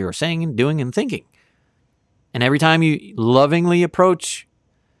things you are saying and doing and thinking. And every time you lovingly approach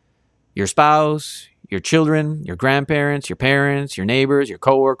your spouse, your children, your grandparents, your parents, your neighbors, your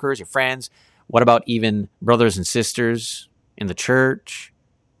coworkers, your friends, what about even brothers and sisters in the church,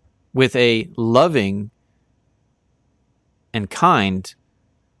 with a loving and kind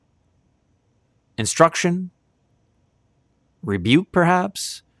instruction, rebuke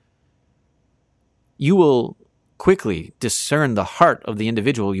perhaps, you will quickly discern the heart of the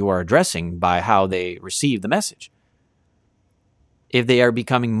individual you are addressing by how they receive the message. If they are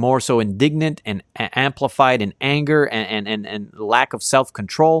becoming more so indignant and amplified in anger and lack of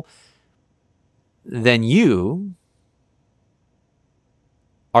self-control, then you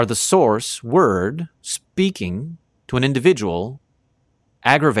are the source word speaking to an individual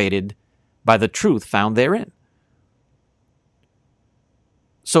aggravated by the truth found therein.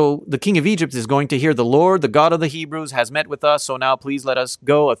 So the king of Egypt is going to hear, the Lord, the God of the Hebrews, has met with us, so now please let us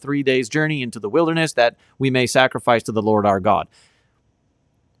go a 3 days journey into the wilderness that we may sacrifice to the Lord our God.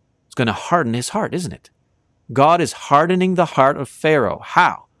 It's going to harden his heart, isn't it? God is hardening the heart of Pharaoh.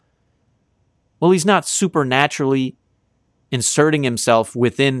 How? Well, he's not supernaturally inserting himself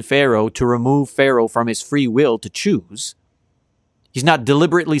within Pharaoh to remove Pharaoh from his free will to choose. He's not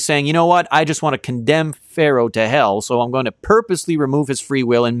deliberately saying, you know what, I just want to condemn Pharaoh to hell, so I'm going to purposely remove his free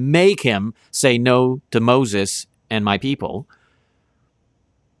will and make him say no to Moses and my people.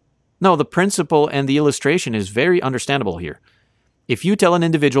 No, the principle and the illustration is very understandable here. If you tell an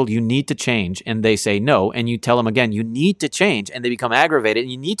individual you need to change and they say no, and you tell them again you need to change and they become aggravated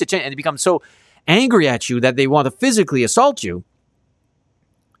and you need to change and they become so angry at you that they want to physically assault you,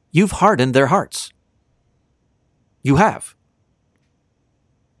 you've hardened their hearts. You have.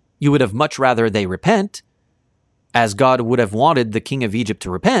 You would have much rather they repent, as God would have wanted the king of Egypt to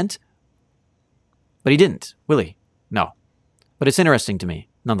repent, but he didn't, will he? No. But it's interesting to me,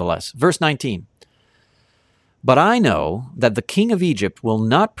 nonetheless. Verse 19. But I know that the king of Egypt will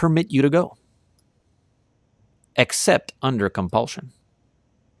not permit you to go, except under compulsion.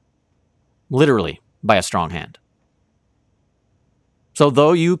 Literally, by a strong hand. So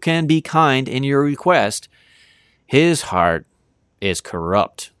though you can be kind in your request, his heart is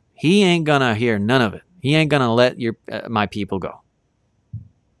corrupt. He ain't going to hear none of it. He ain't going to let my people go.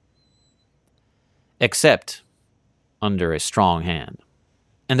 Except under a strong hand.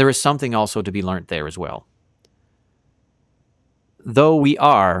 And there is something also to be learned there as well. Though we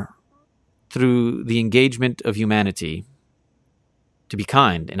are, through the engagement of humanity, to be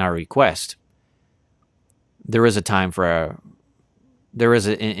kind in our request, there is a time for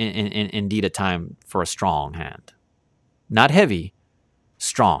indeed a time for a strong hand. Not heavy,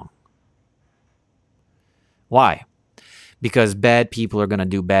 strong. Why? Because bad people are going to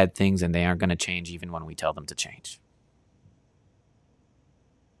do bad things and they aren't going to change even when we tell them to change.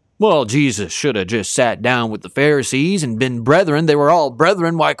 Well, Jesus should have just sat down with the Pharisees and been brethren. They were all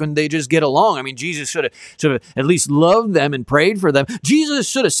brethren. Why couldn't they just get along? I mean, Jesus should have at least loved them and prayed for them. Jesus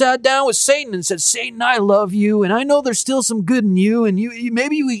should have sat down with Satan and said, Satan, I love you, and I know there's still some good in you, and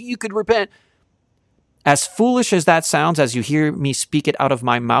you could repent. As foolish as that sounds, as you hear me speak it out of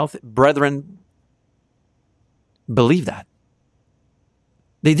my mouth, brethren, believe that.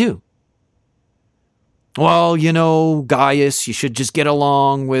 They do. Well, you know, Gaius, you should just get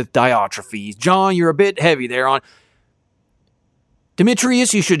along with Diotrephes. John, you're a bit heavy there on.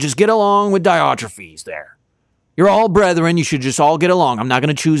 Demetrius, you should just get along with Diotrephes there. You're all brethren, you should just all get along. I'm not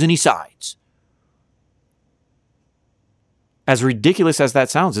going to choose any sides. As ridiculous as that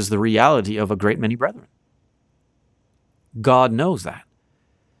sounds, is the reality of a great many brethren. God knows that.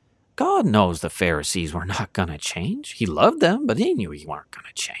 God knows the Pharisees were not going to change. He loved them, but he knew he weren't going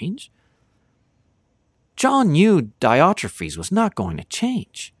to change. John knew Diotrephes was not going to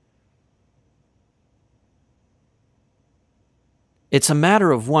change. It's a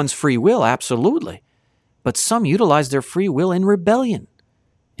matter of one's free will, absolutely. But some utilize their free will in rebellion,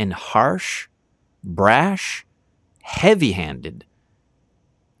 in harsh, brash, heavy-handed,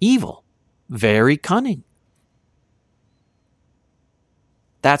 evil, very cunning.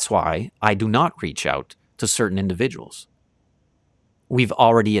 That's why I do not reach out to certain individuals. We've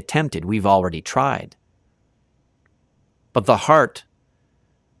already attempted, we've already tried. But the heart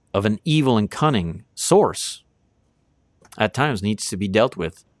of an evil and cunning source at times needs to be dealt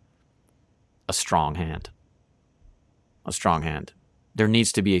with a strong hand. A strong hand. There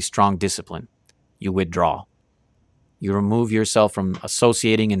needs to be a strong discipline. You withdraw. You remove yourself from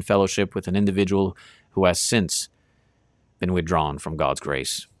associating in fellowship with an individual who has since been withdrawn from God's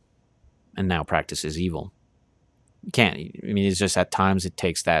grace and now practices evil. You can't. I mean, it's just at times it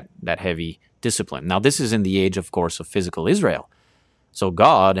takes that heavy discipline. Now, this is in the age, of course, of physical Israel. So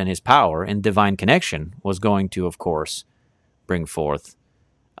God and his power and divine connection was going to, of course, bring forth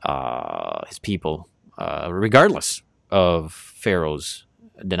his people regardless of Pharaoh's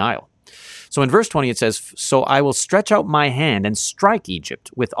denial. So in verse 20 it says, So I will stretch out my hand and strike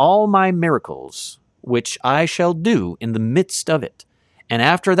Egypt with all my miracles, which I shall do in the midst of it. And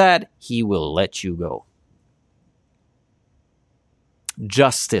after that, he will let you go.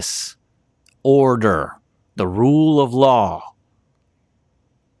 Justice, order, the rule of law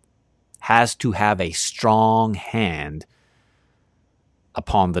has to have a strong hand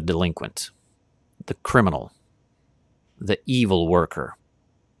upon the delinquent, the criminal, the evil worker,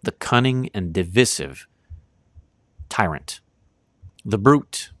 the cunning and divisive tyrant. the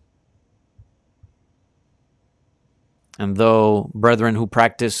brute. And though brethren who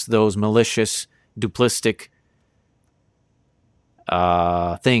practice those malicious, duplistic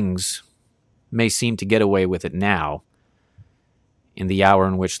things may seem to get away with it now, in the hour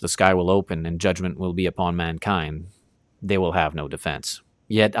in which the sky will open and judgment will be upon mankind, they will have no defense.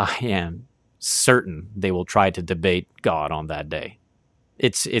 Yet I am certain they will try to debate God on that day.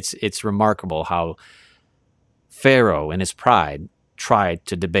 It's remarkable how Pharaoh in his pride tried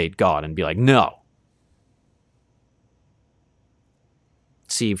to debate God and be like, no.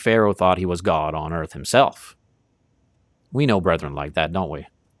 See, Pharaoh thought he was God on earth himself. We know brethren like that, don't we?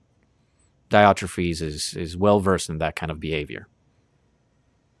 Diotrephes is well versed in that kind of behavior.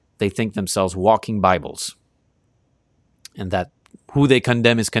 They think themselves walking Bibles, and that who they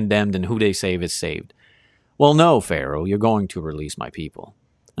condemn is condemned and who they save is saved. Well, no, Pharaoh, you're going to release my people.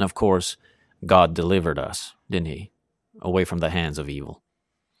 And of course, God delivered us, didn't he? Away from the hands of evil.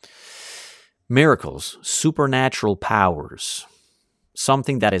 Miracles, supernatural powers,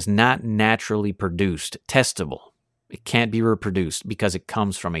 something that is not naturally produced, testable. It can't be reproduced because it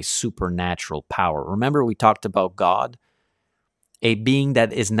comes from a supernatural power. Remember we talked about God? A being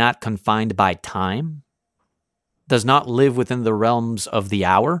that is not confined by time, does not live within the realms of the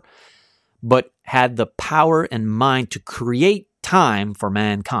hour, but had the power and mind to create time for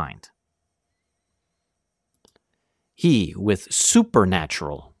mankind. He, with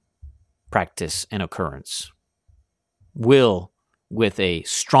supernatural practice and occurrence, will, with a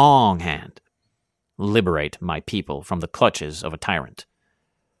strong hand, liberate my people from the clutches of a tyrant.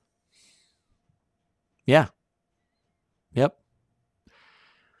 Yeah. Yep.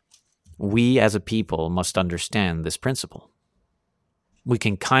 We as a people must understand this principle. We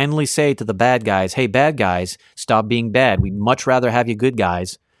can kindly say to the bad guys, hey, bad guys, stop being bad. We'd much rather have you good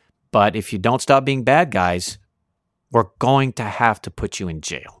guys. But if you don't stop being bad guys, we're going to have to put you in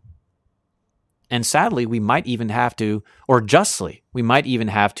jail. And sadly, we might even have to, or justly, we might even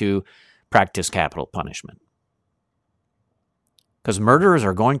have to practice capital punishment. Because murderers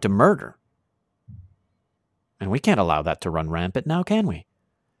are going to murder. And we can't allow that to run rampant now, can we?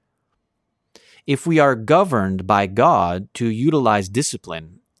 If we are governed by God to utilize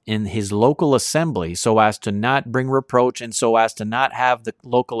discipline in his local assembly so as to not bring reproach and so as to not have the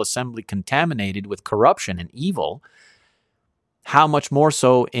local assembly contaminated with corruption and evil, how much more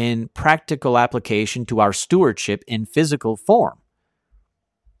so in practical application to our stewardship in physical form,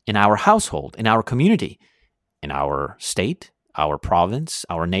 in our household, in our community, in our state, our province,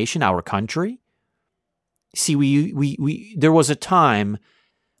 our nation, our country? See, we there was a time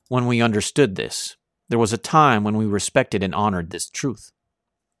when we understood this. There was a time when we respected and honored this truth.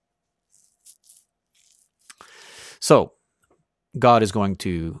 So, God is going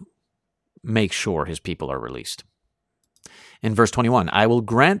to make sure his people are released. In verse 21, I will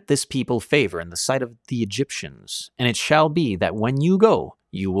grant this people favor in the sight of the Egyptians, and it shall be that when you go,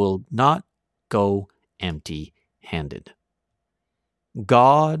 you will not go empty-handed.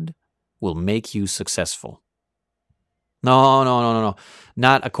 God will make you successful. No.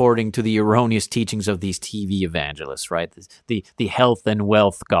 Not according to the erroneous teachings of these TV evangelists, right? The health and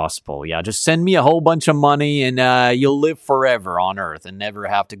wealth gospel. Yeah, just send me a whole bunch of money and you'll live forever on earth and never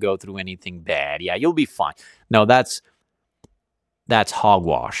have to go through anything bad. Yeah, you'll be fine. No, that's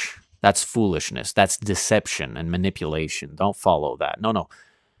hogwash. That's foolishness. That's deception and manipulation. Don't follow that. No.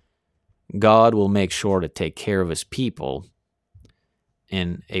 God will make sure to take care of his people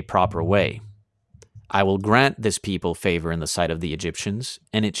in a proper way. I will grant this people favor in the sight of the Egyptians,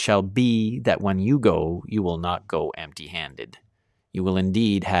 and it shall be that when you go, you will not go empty-handed. You will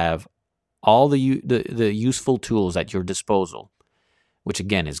indeed have all the useful tools at your disposal, which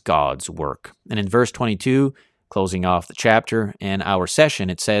again is God's work. And in verse 22, closing off the chapter and our session,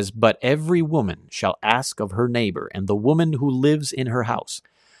 it says, but every woman shall ask of her neighbor and the woman who lives in her house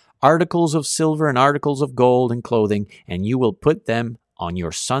articles of silver and articles of gold and clothing, and you will put them on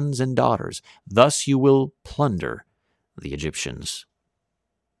your sons and daughters. Thus you will plunder the Egyptians.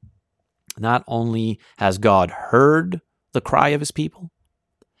 Not only has God heard the cry of his people,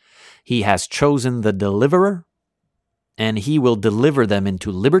 he has chosen the deliverer, and he will deliver them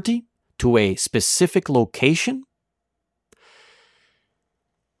into liberty to a specific location.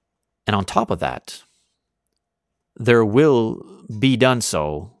 And on top of that, there will be done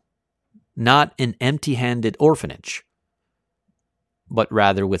so not in empty-handed orphanage, but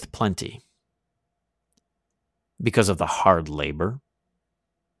rather with plenty, because of the hard labor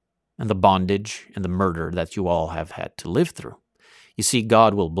and the bondage and the murder that you all have had to live through. You see,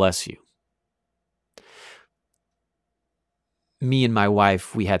 God will bless you. Me and my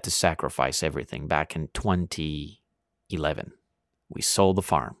wife, we had to sacrifice everything back in 2011 We sold the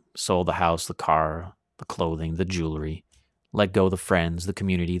farm, sold the house, the car, the clothing, the jewelry, let go the friends, the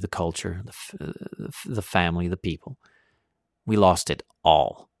community, the culture, the family, the people. We lost it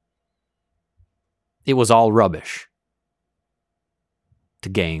all. It was all rubbish to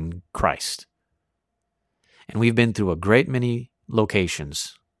gain Christ. And we've been through a great many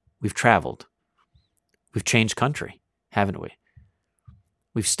locations. We've traveled. We've changed country, haven't we?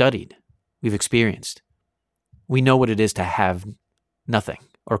 We've studied. We've experienced. We know what it is to have nothing,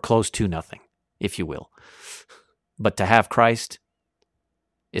 or close to nothing, if you will. But to have Christ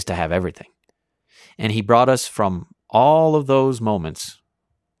is to have everything. And he brought us from all of those moments,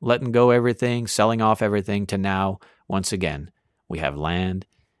 letting go everything, selling off everything, to now, once again, we have land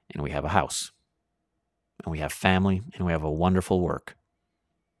and we have a house. And we have family and we have a wonderful work.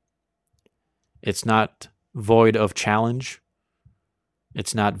 It's not void of challenge.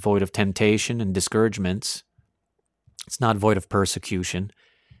 It's not void of temptation and discouragements. It's not void of persecution.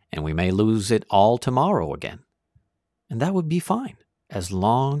 And we may lose it all tomorrow again. And that would be fine, as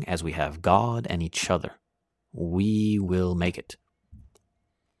long as we have God and each other. We will make it.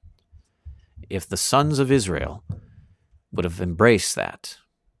 If the sons of Israel would have embraced that,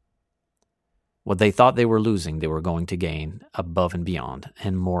 what they thought they were losing, they were going to gain above and beyond,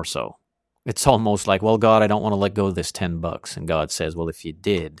 and more so. It's almost like, well, God, I don't want to let go of this $10. And God says, well, if you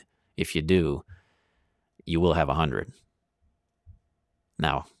do, you will have 100.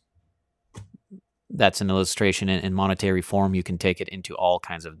 Now, that's an illustration in monetary form. You can take it into all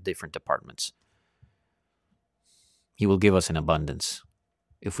kinds of different departments. He will give us in abundance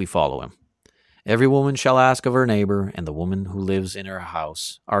if we follow him. Every woman shall ask of her neighbor, and the woman who lives in her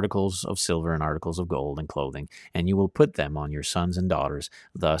house, articles of silver and articles of gold and clothing, and you will put them on your sons and daughters.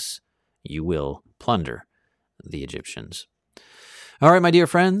 Thus you will plunder the Egyptians. All right, my dear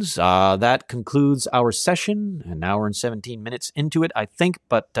friends, that concludes our session. An hour and 17 minutes into it, I think,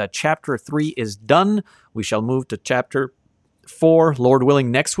 but chapter 3 is done. We shall move to chapter 4, Lord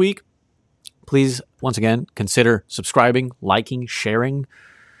willing, next week. Please, once again, consider subscribing, liking, sharing.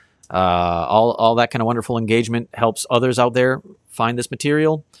 All that kind of wonderful engagement helps others out there find this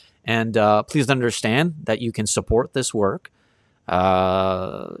material. And please understand that you can support this work.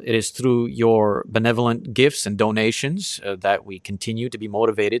 It is through your benevolent gifts and donations that we continue to be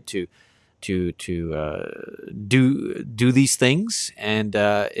motivated to do these things. And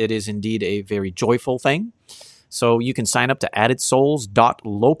it is indeed a very joyful thing. So you can sign up to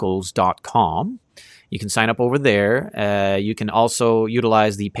addedsouls.locals.com. You can sign up over there. You can also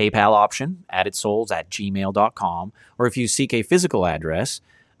utilize the PayPal option, addedsouls@gmail.com. Or if you seek a physical address,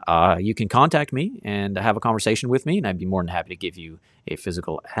 you can contact me and have a conversation with me, and I'd be more than happy to give you a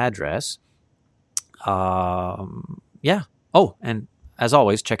physical address. Yeah. Oh, and as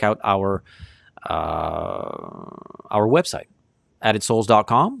always, check out our website,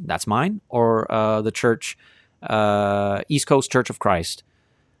 addedsouls.com. That's mine, or the church, East Coast Church of Christ.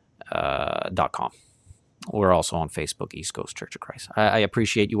 .com. We're also on Facebook, East Coast Church of Christ. I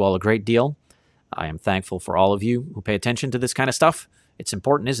appreciate you all a great deal. I am thankful for all of you who pay attention to this kind of stuff. It's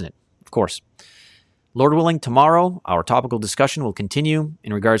important, isn't it? Of course. Lord willing, tomorrow, our topical discussion will continue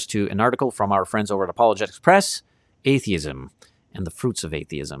in regards to an article from our friends over at Apologetics Press, Atheism and the Fruits of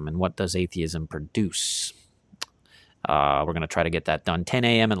Atheism, and what does atheism produce? We're going to try to get that done 10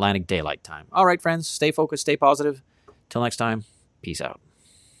 a.m. Atlantic Daylight Time. All right, friends, stay focused, stay positive. Till next time, peace out.